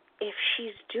know if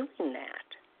she's doing that?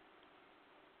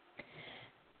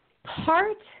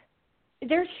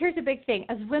 Here's a big thing.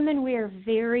 As women, we are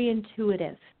very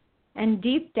intuitive. And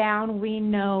deep down, we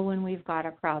know when we've got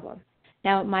a problem.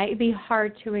 Now, it might be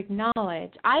hard to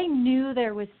acknowledge. I knew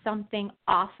there was something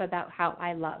off about how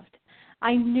I loved.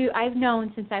 I've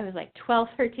known since I was like 12,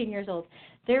 13 years old.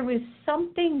 There was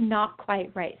something not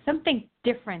quite right, something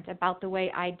different about the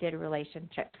way I did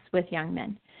relationships with young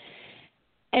men.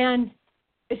 And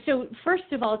so,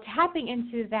 first of all, tapping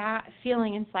into that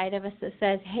feeling inside of us that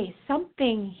says, hey,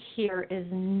 something here is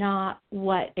not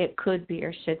what it could be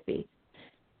or should be.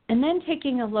 And then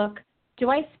taking a look, do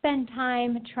I spend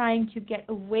time trying to get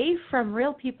away from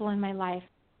real people in my life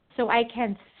so I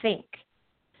can think,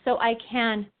 so I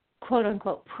can, quote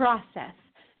unquote, process,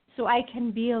 so I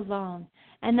can be alone?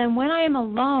 And then when I am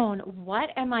alone, what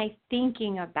am I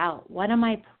thinking about? What am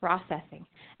I processing?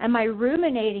 Am I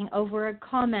ruminating over a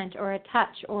comment or a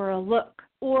touch or a look?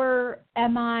 Or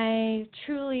am I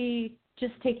truly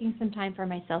just taking some time for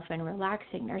myself and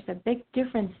relaxing? There's a big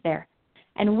difference there.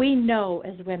 And we know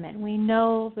as women, we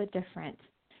know the difference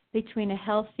between a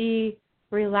healthy,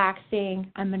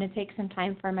 relaxing, I'm going to take some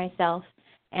time for myself,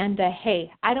 and hey,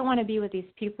 I don't want to be with these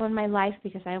people in my life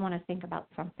because I want to think about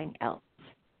something else.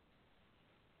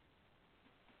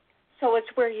 So it's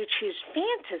where you choose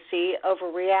fantasy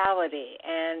over reality,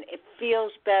 and it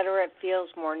feels better, it feels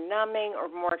more numbing or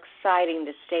more exciting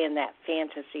to stay in that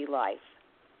fantasy life.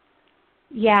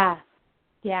 Yeah,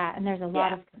 and there's a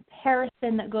lot of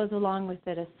comparison that goes along with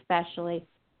it, especially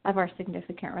of our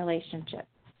significant relationships.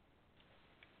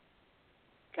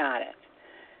 Got it.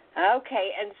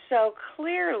 Okay, and so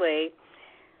clearly,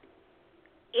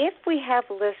 if we have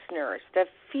listeners that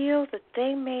feel that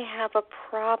they may have a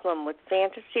problem with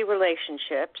fantasy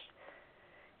relationships,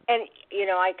 And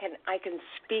I can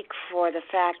speak for the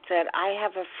fact that I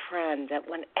have a friend that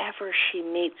whenever she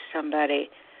meets somebody,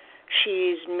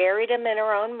 she's married him in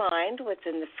her own mind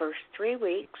within the first 3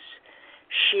 weeks.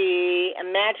 She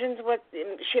imagines what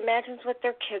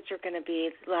their kids are going to be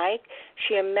like.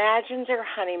 She imagines their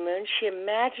honeymoon. She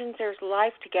imagines their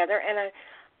life together. And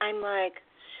I'm like,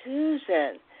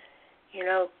 Susan,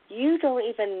 you don't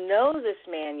even know this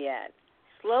man yet.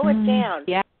 Slow it down.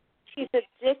 Yeah. She's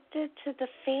addicted to the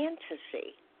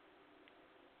fantasy.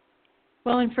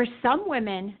 Well, and for some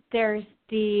women, there's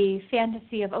the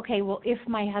fantasy of, okay, well, if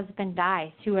my husband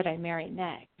dies, who would I marry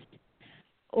next?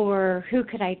 Or who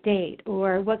could I date?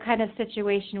 Or what kind of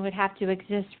situation would have to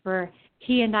exist for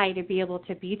he and I to be able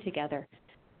to be together?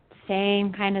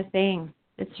 Same kind of thing.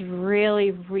 It's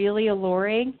really, really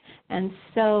alluring and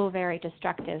so very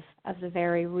destructive of the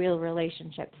very real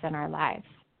relationships in our lives.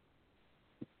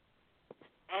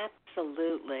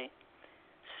 Absolutely.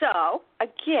 So,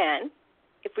 again,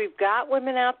 if we've got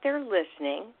women out there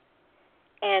listening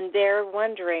and they're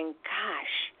wondering,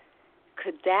 gosh,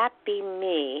 could that be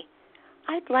me?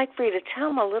 I'd like for you to tell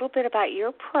them a little bit about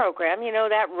your program,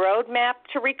 that roadmap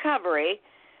to recovery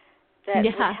that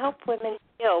would help women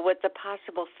deal with the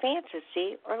possible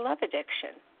fantasy or love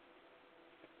addiction.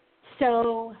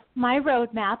 So my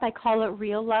roadmap, I call it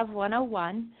Real Love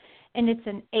 101, and it's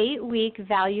an 8-week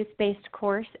values-based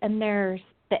course, and the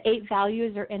 8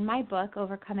 values are in my book,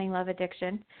 Overcoming Love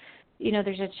Addiction.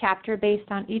 There's a chapter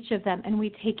based on each of them, and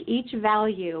we take each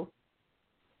value.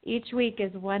 Each week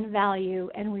is one value,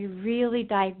 and we really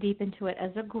dive deep into it as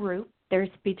a group. There's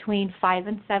between 5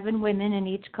 and 7 women in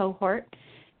each cohort,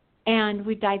 and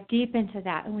we dive deep into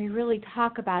that, and we really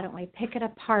talk about it, and we pick it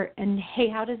apart, and, hey,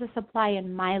 how does this apply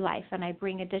in my life? And I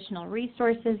bring additional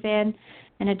resources in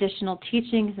and additional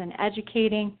teachings and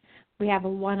educating. We have a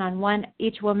one-on-one.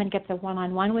 Each woman gets a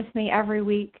one-on-one with me every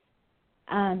week.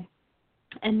 And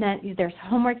then there's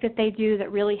homework that they do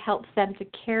that really helps them to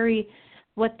carry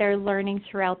what they're learning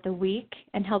throughout the week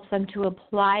and helps them to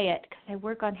apply it, because I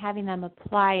work on having them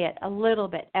apply it a little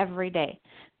bit every day.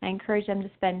 I encourage them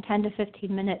to spend 10 to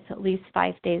 15 minutes at least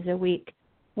 5 days a week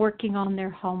working on their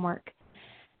homework.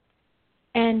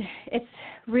 And it's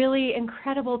really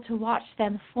incredible to watch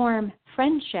them form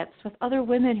friendships with other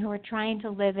women who are trying to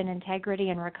live in integrity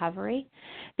and recovery,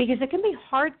 because it can be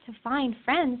hard to find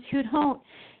friends who don't,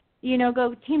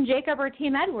 go Team Jacob or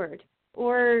Team Edward.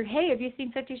 Or, hey, have you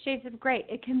seen 50 Shades of Grey?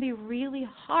 It can be really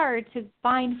hard to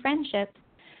find friendships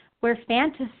where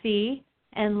fantasy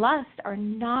and lust are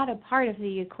not a part of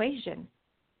the equation.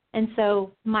 And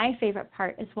so my favorite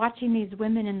part is watching these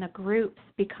women in the groups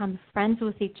become friends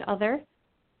with each other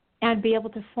and be able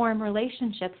to form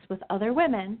relationships with other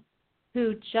women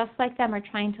who, just like them, are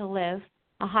trying to live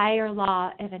a higher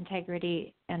law of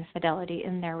integrity and fidelity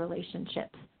in their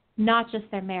relationships, not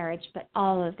just their marriage, but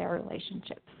all of their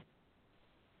relationships.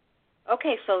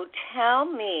 Okay, so tell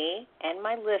me and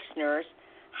my listeners,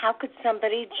 how could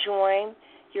somebody join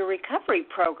your recovery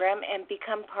program and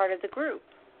become part of the group?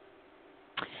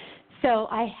 So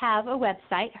I have a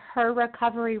website,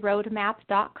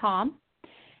 herrecoveryroadmap.com.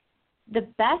 The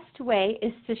best way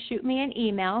is to shoot me an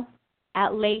email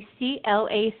at Lacy,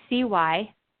 Lacy,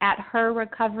 at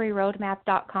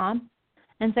herrecoveryroadmap.com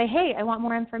and say, hey, I want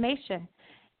more information.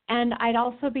 And I'd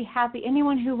also be happy,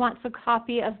 anyone who wants a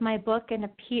copy of my book, and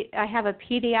I have a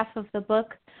PDF of the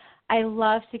book. I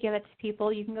love to give it to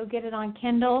people. You can go get it on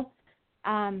Kindle.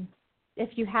 If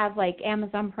you have like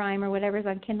Amazon Prime or whatever's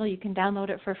on Kindle, you can download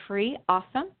it for free.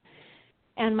 Awesome.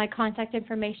 And my contact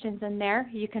information's in there.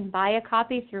 You can buy a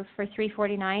copy for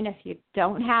 $3.49 if you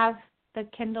don't have the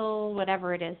Kindle,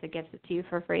 whatever it is that gives it to you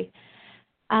for free.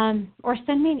 Or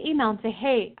send me an email and say,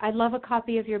 hey, I'd love a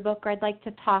copy of your book, or I'd like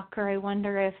to talk, or I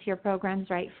wonder if your program's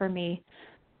right for me.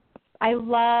 I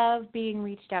love being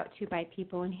reached out to by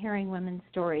people and hearing women's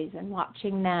stories and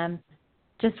watching them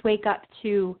just wake up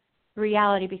to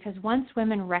reality, because once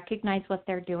women recognize what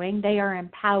they're doing, they are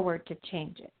empowered to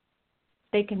change it.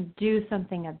 They can do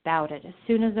something about it as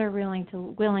soon as they're willing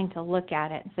to look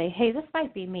at it and say, hey, this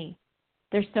might be me.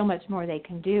 There's so much more they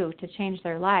can do to change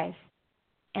their life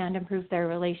and improve their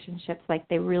relationships like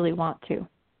they really want to.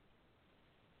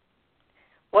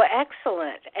 Well,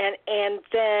 excellent. And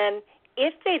then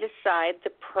if they decide the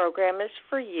program is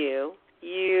for you,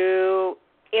 you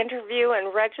interview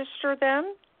and register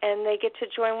them, and they get to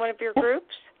join one of your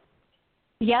groups?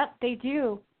 Yep, they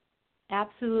do.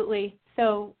 Absolutely.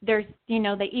 So there's,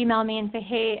 they email me and say,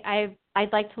 hey,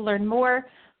 I'd like to learn more.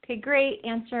 Okay, great.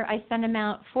 I send them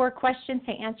out 4 questions.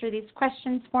 Say, answer these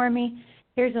questions for me.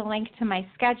 Here's a link to my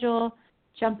schedule.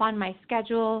 Jump on my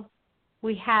schedule.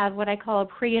 We have what I call a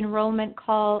pre-enrollment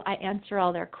call. I answer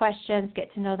all their questions,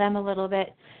 get to know them a little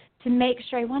bit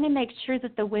I want to make sure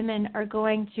that the women are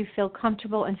going to feel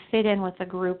comfortable and fit in with the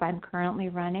group I'm currently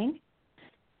running.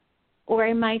 Or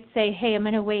I might say, hey, I'm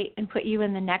going to wait and put you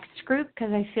in the next group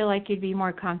because I feel like you'd be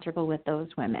more comfortable with those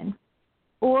women.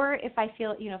 Or if I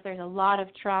feel, if there's a lot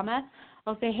of trauma,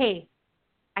 I'll say, hey,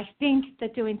 I think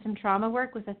that doing some trauma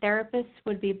work with a therapist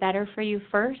would be better for you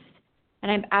first.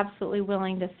 And I'm absolutely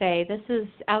willing to say, this is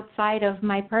outside of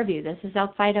my purview. This is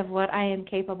outside of what I am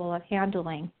capable of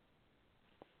handling.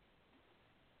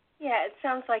 Yeah, it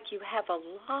sounds like you have a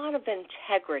lot of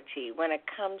integrity when it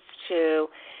comes to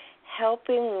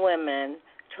helping women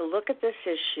to look at this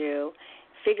issue,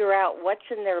 figure out what's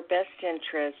in their best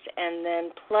interest, and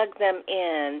then plug them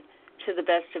in to the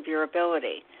best of your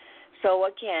ability. So,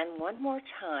 again, one more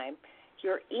time,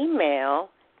 your email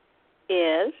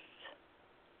is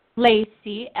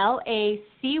Lacy,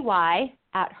 Lacy,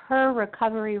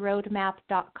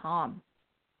 @herrecoveryroadmap.com.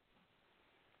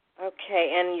 Okay,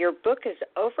 and your book is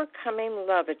Overcoming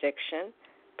Love Addiction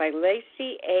by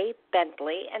Lacy A.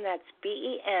 Bentley, and that's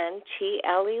Bentley. And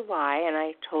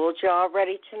I told you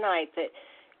already tonight that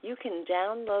you can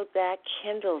download that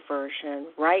Kindle version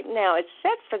right now. It's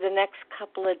set for the next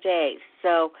couple of days,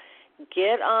 so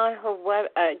get on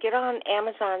get on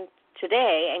Amazon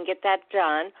today and get that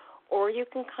done, or you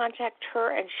can contact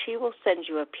her and she will send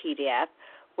you a PDF,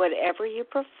 whatever you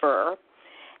prefer.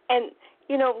 And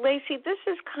Lacy, this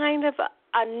is kind of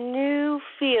a new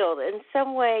field. In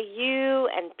some way, you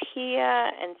and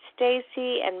Pia and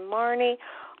Stacy and Marnie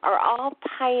are all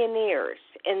pioneers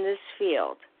in this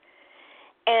field.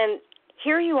 And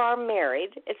here you are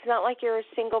married. It's not like you're a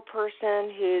single person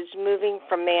who's moving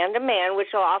from man to man,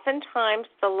 which oftentimes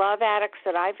the love addicts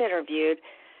that I've interviewed,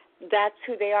 that's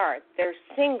who they are. They're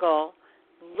single,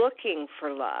 looking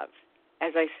for love,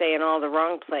 as I say, in all the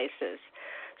wrong places.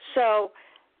 So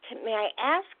may I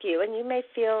ask you, and you may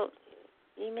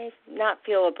not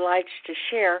feel obliged to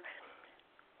share,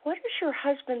 what does your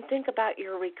husband think about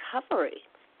your recovery?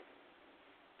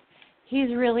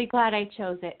 He's really glad I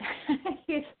chose it.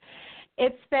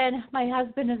 My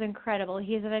husband is incredible.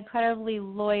 He's an incredibly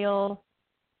loyal,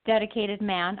 dedicated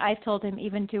man. I've told him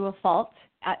even to a fault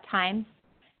at times.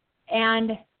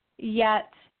 And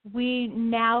yet we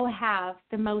now have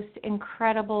the most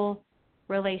incredible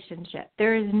relationship.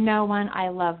 There is no one I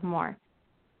love more.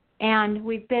 And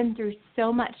we've been through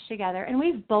so much together, and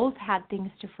we've both had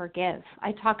things to forgive.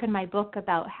 I talk in my book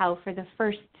about how for the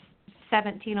first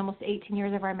 17, almost 18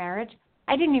 years of our marriage,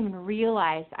 I didn't even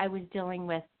realize I was dealing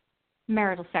with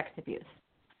marital sex abuse.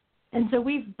 And so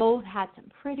we've both had some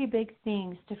pretty big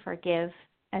things to forgive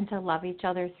and to love each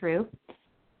other through.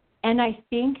 And I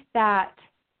think that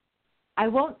I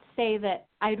won't say that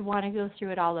I'd want to go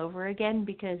through it all over again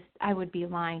because I would be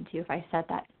lying to you if I said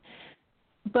that.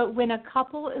 But when a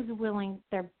couple is willing,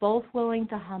 they're both willing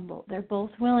to humble, they're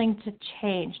both willing to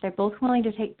change, they're both willing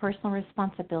to take personal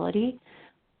responsibility,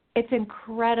 it's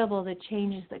incredible the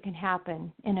changes that can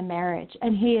happen in a marriage.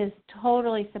 And he is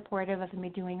totally supportive of me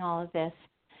doing all of this.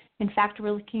 In fact,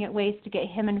 we're looking at ways to get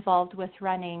him involved with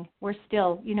running. We're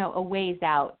still, a ways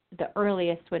out. The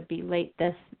earliest would be late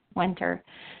this winter.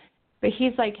 But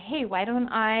he's like, hey, why don't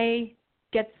I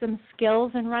get some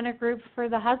skills and run a group for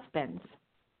the husbands?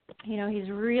 He's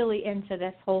really into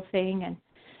this whole thing and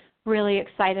really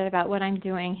excited about what I'm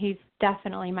doing. He's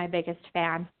definitely my biggest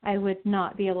fan. I would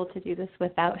not be able to do this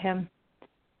without him.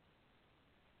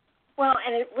 Well,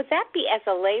 and would that be as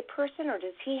a lay person, or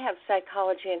does he have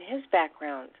psychology in his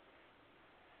background?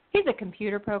 He's a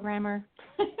computer programmer,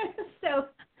 so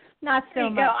not so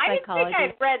much psychology. I didn't think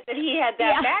I'd read that he had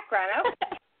that background.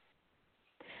 Okay.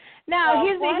 No,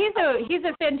 he's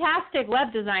a fantastic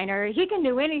web designer. He can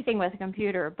do anything with a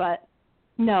computer, but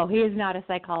no, he is not a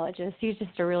psychologist. He's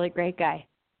just a really great guy.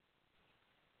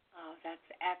 Oh, that's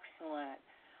excellent.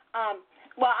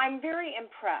 Well, I'm very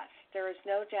impressed. There is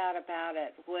no doubt about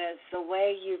it with the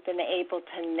way you've been able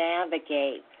to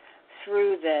navigate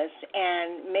through this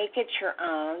and make it your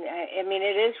own. I mean,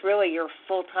 it is really your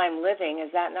full-time living.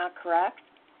 Is that not correct?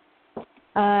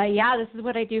 Yeah, this is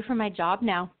what I do for my job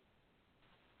now.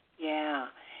 Yeah.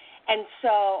 And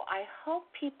so I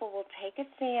hope people will take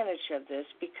advantage of this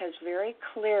because very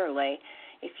clearly,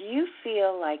 if you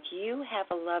feel like you have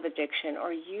a love addiction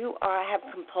or you have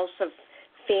compulsive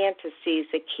fantasies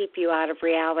that keep you out of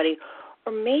reality,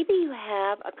 or maybe you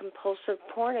have a compulsive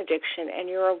porn addiction and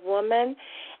you're a woman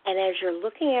and as you're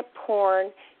looking at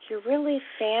porn, you're really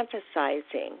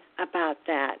fantasizing about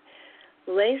that.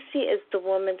 Lacy is the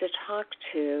woman to talk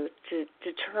to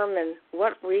determine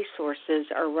what resources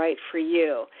are right for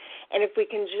you. And if we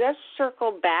can just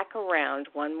circle back around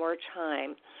one more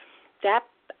time, that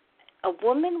a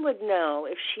woman would know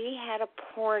if she had a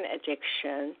porn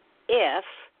addiction if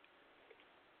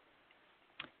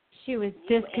she was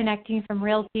disconnecting from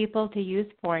real people to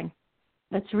use porn.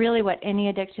 That's really what any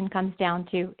addiction comes down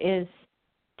to, is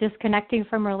disconnecting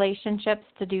from relationships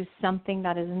to do something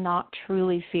that is not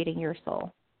truly feeding your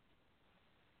soul.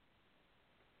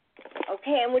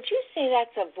 Okay, and would you say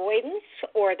that's avoidance,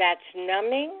 or that's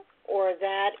numbing, or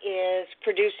that is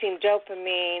producing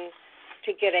dopamine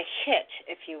to get a hit,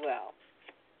 if you will?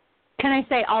 Can I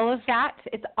say all of that?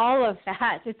 It's all of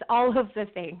that. It's all of the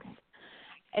things.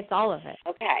 It's all of it.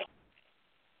 Okay.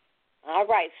 All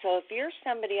right, so if you're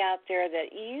somebody out there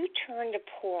that you turn to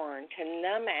porn to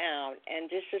numb out and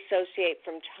disassociate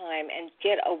from time and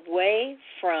get away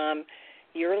from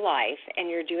your life, and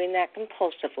you're doing that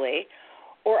compulsively,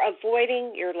 or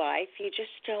avoiding your life, you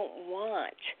just don't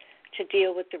want to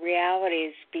deal with the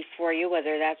realities before you,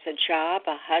 whether that's a job,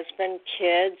 a husband,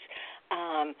 kids,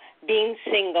 being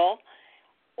single,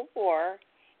 or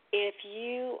if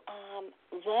you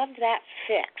love that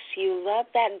fix, you love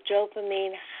that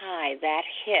dopamine high, that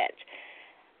hit,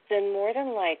 then more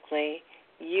than likely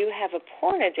you have a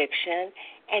porn addiction,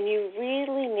 and you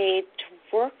really need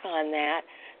to work on that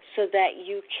so that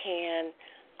you can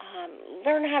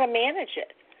learn how to manage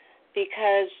it.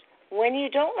 Because when you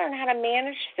don't learn how to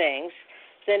manage things,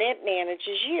 then it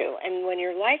manages you. And when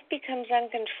your life becomes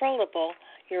uncontrollable,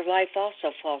 your life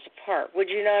also falls apart. Would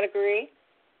you not agree?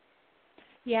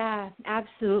 Yeah,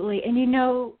 absolutely. And, you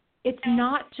know, it's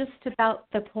not just about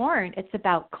the porn. It's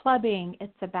about clubbing.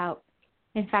 It's about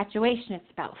infatuation.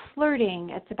 It's about flirting.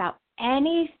 It's about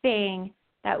anything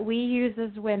that we use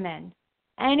as women,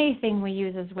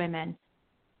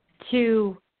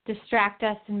 to distract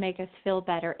us and make us feel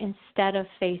better instead of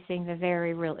facing the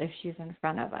very real issues in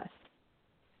front of us.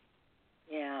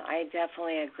 Yeah, I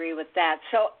definitely agree with that.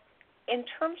 So in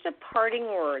terms of parting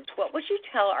words, what would you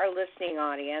tell our listening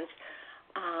audience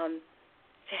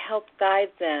to help guide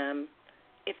them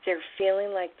if they're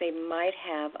feeling like they might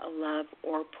have a love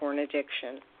or porn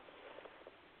addiction?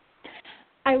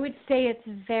 I would say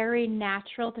it's very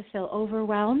natural to feel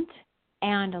overwhelmed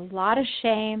and a lot of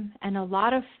shame and a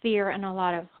lot of fear and a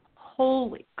lot of,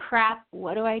 holy crap,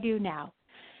 what do I do now?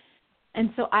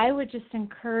 And so I would just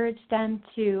encourage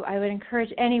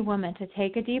any woman to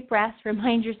take a deep breath,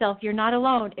 remind yourself you're not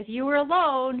alone. If you were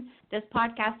alone, this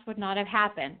podcast would not have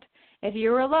happened. If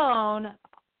you were alone,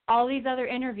 all these other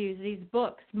interviews, these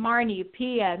books, Marnie,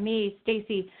 Pia, me,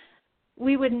 Stacy,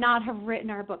 we would not have written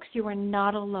our books. You are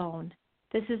not alone.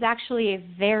 This is actually a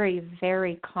very,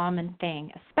 very common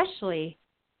thing, especially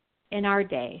in our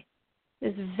day.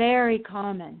 It's very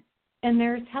common, and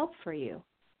there's help for you.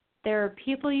 There are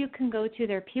people you can go to.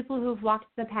 There are people who have walked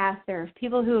the path. There are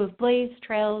people who have blazed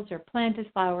trails or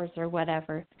planted flowers or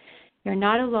whatever. You're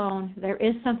not alone. There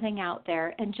is something out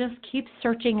there, and just keep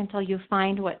searching until you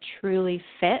find what truly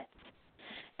fits,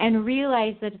 and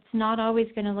realize that it's not always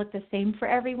going to look the same for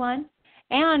everyone.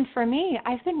 And for me,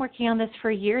 I've been working on this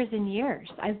for years and years.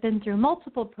 I've been through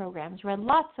multiple programs, read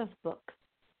lots of books,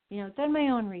 done my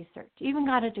own research, even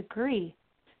got a degree.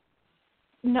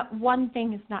 No, one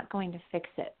thing is not going to fix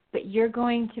it, but you're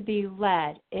going to be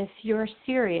led. If you're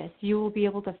serious, you will be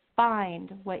able to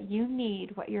find what you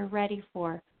need, what you're ready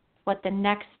for, what the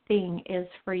next thing is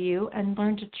for you, and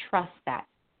learn to trust that.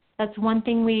 That's one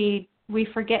thing we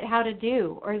forget how to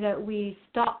do, or that we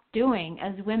stop doing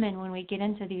as women when we get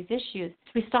into these issues.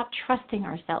 We stop trusting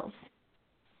ourselves.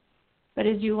 But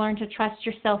as you learn to trust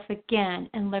yourself again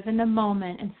and live in the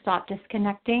moment and stop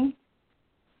disconnecting,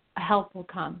 help will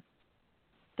come.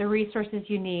 The resources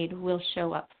you need will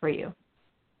show up for you.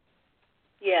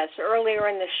 Yes, earlier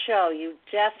in the show, you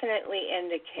definitely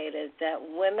indicated that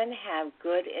women have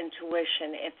good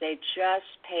intuition if they just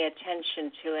pay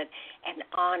attention to it and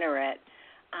honor it.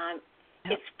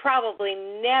 It's probably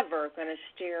never going to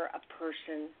steer a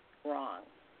person wrong.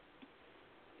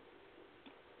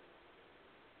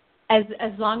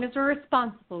 As long as we're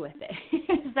responsible with it.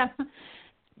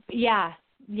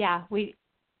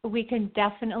 We can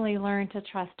definitely learn to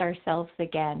trust ourselves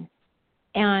again.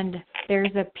 And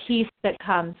there's a peace that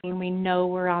comes when we know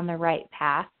we're on the right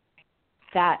path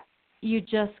that you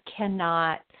just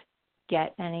cannot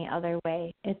get any other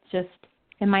way. It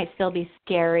might still be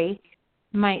scary,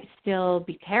 might still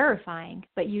be terrifying,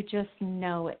 but you just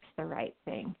know it's the right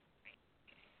thing.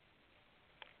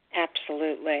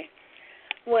 Absolutely.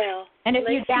 Well, and if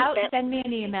you doubt, send me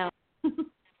an email.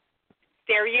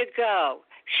 There you go.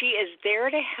 She is there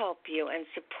to help you and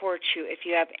support you if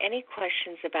you have any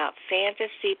questions about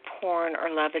fantasy, porn, or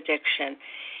love addiction.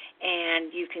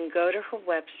 And you can go to her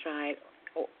website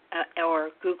or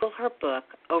Google her book,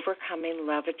 Overcoming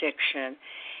Love Addiction.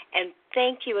 And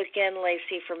thank you again,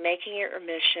 Lacy, for making it your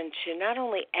mission to not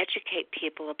only educate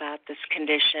people about this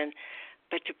condition,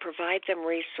 but to provide them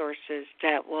resources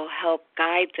that will help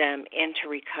guide them into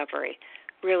recovery.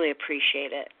 Really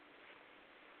appreciate it.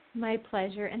 My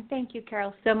pleasure. And thank you,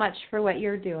 Carol, so much for what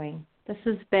you're doing. This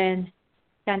has been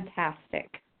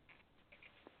fantastic.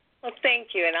 Well,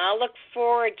 thank you. And I'll look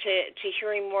forward to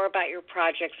hearing more about your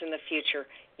projects in the future.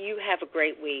 You have a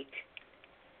great week.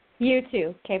 You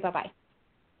too. Okay, bye-bye.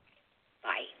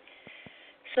 Bye.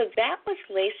 So that was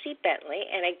Lacy Bentley,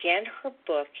 and again, her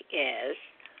book is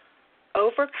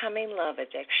Overcoming Love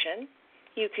Addiction.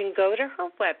 You can go to her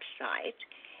website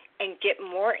and get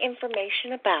more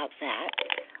information about that.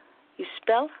 You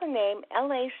spell her name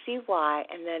Lacy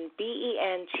and then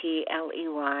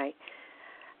Bentley.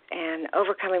 And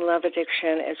Overcoming Love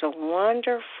Addiction is a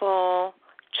wonderful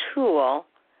tool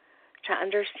to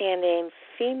understanding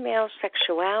female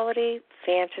sexuality,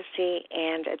 fantasy,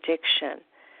 and addiction.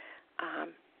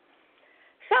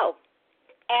 So,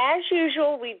 as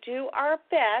usual, we do our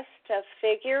best to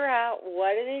figure out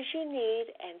what it is you need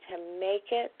and to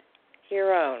make it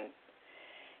your own.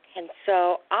 And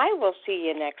so I will see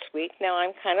you next week. Now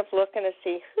I'm kind of looking to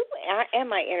see who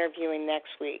am I interviewing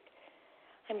next week.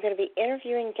 I'm going to be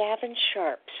interviewing Gavin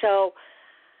Sharp. So,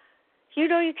 you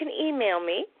know, you can email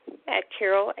me at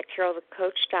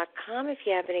carol@carolthecoach.com if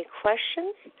you have any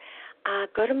questions.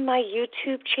 Go to my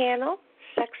YouTube channel,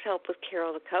 Sex Help with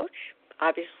Carol the Coach.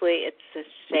 Obviously, it's the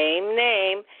same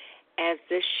name as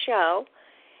this show.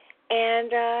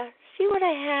 And see what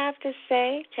I have to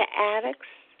say to addicts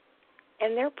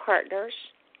and their partners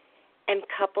and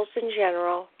couples in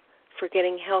general for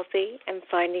getting healthy and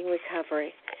finding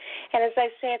recovery. And as I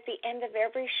say at the end of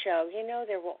every show, you know,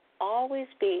 there will always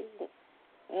be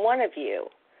one of you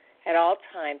at all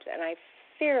times, and I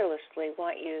fearlessly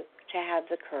want you to have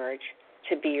the courage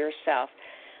to be yourself.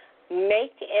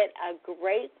 Make it a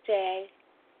great day,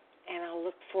 and I'll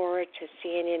look forward to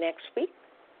seeing you next week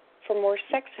for more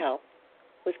Sex Help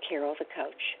with Carol the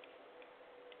Coach.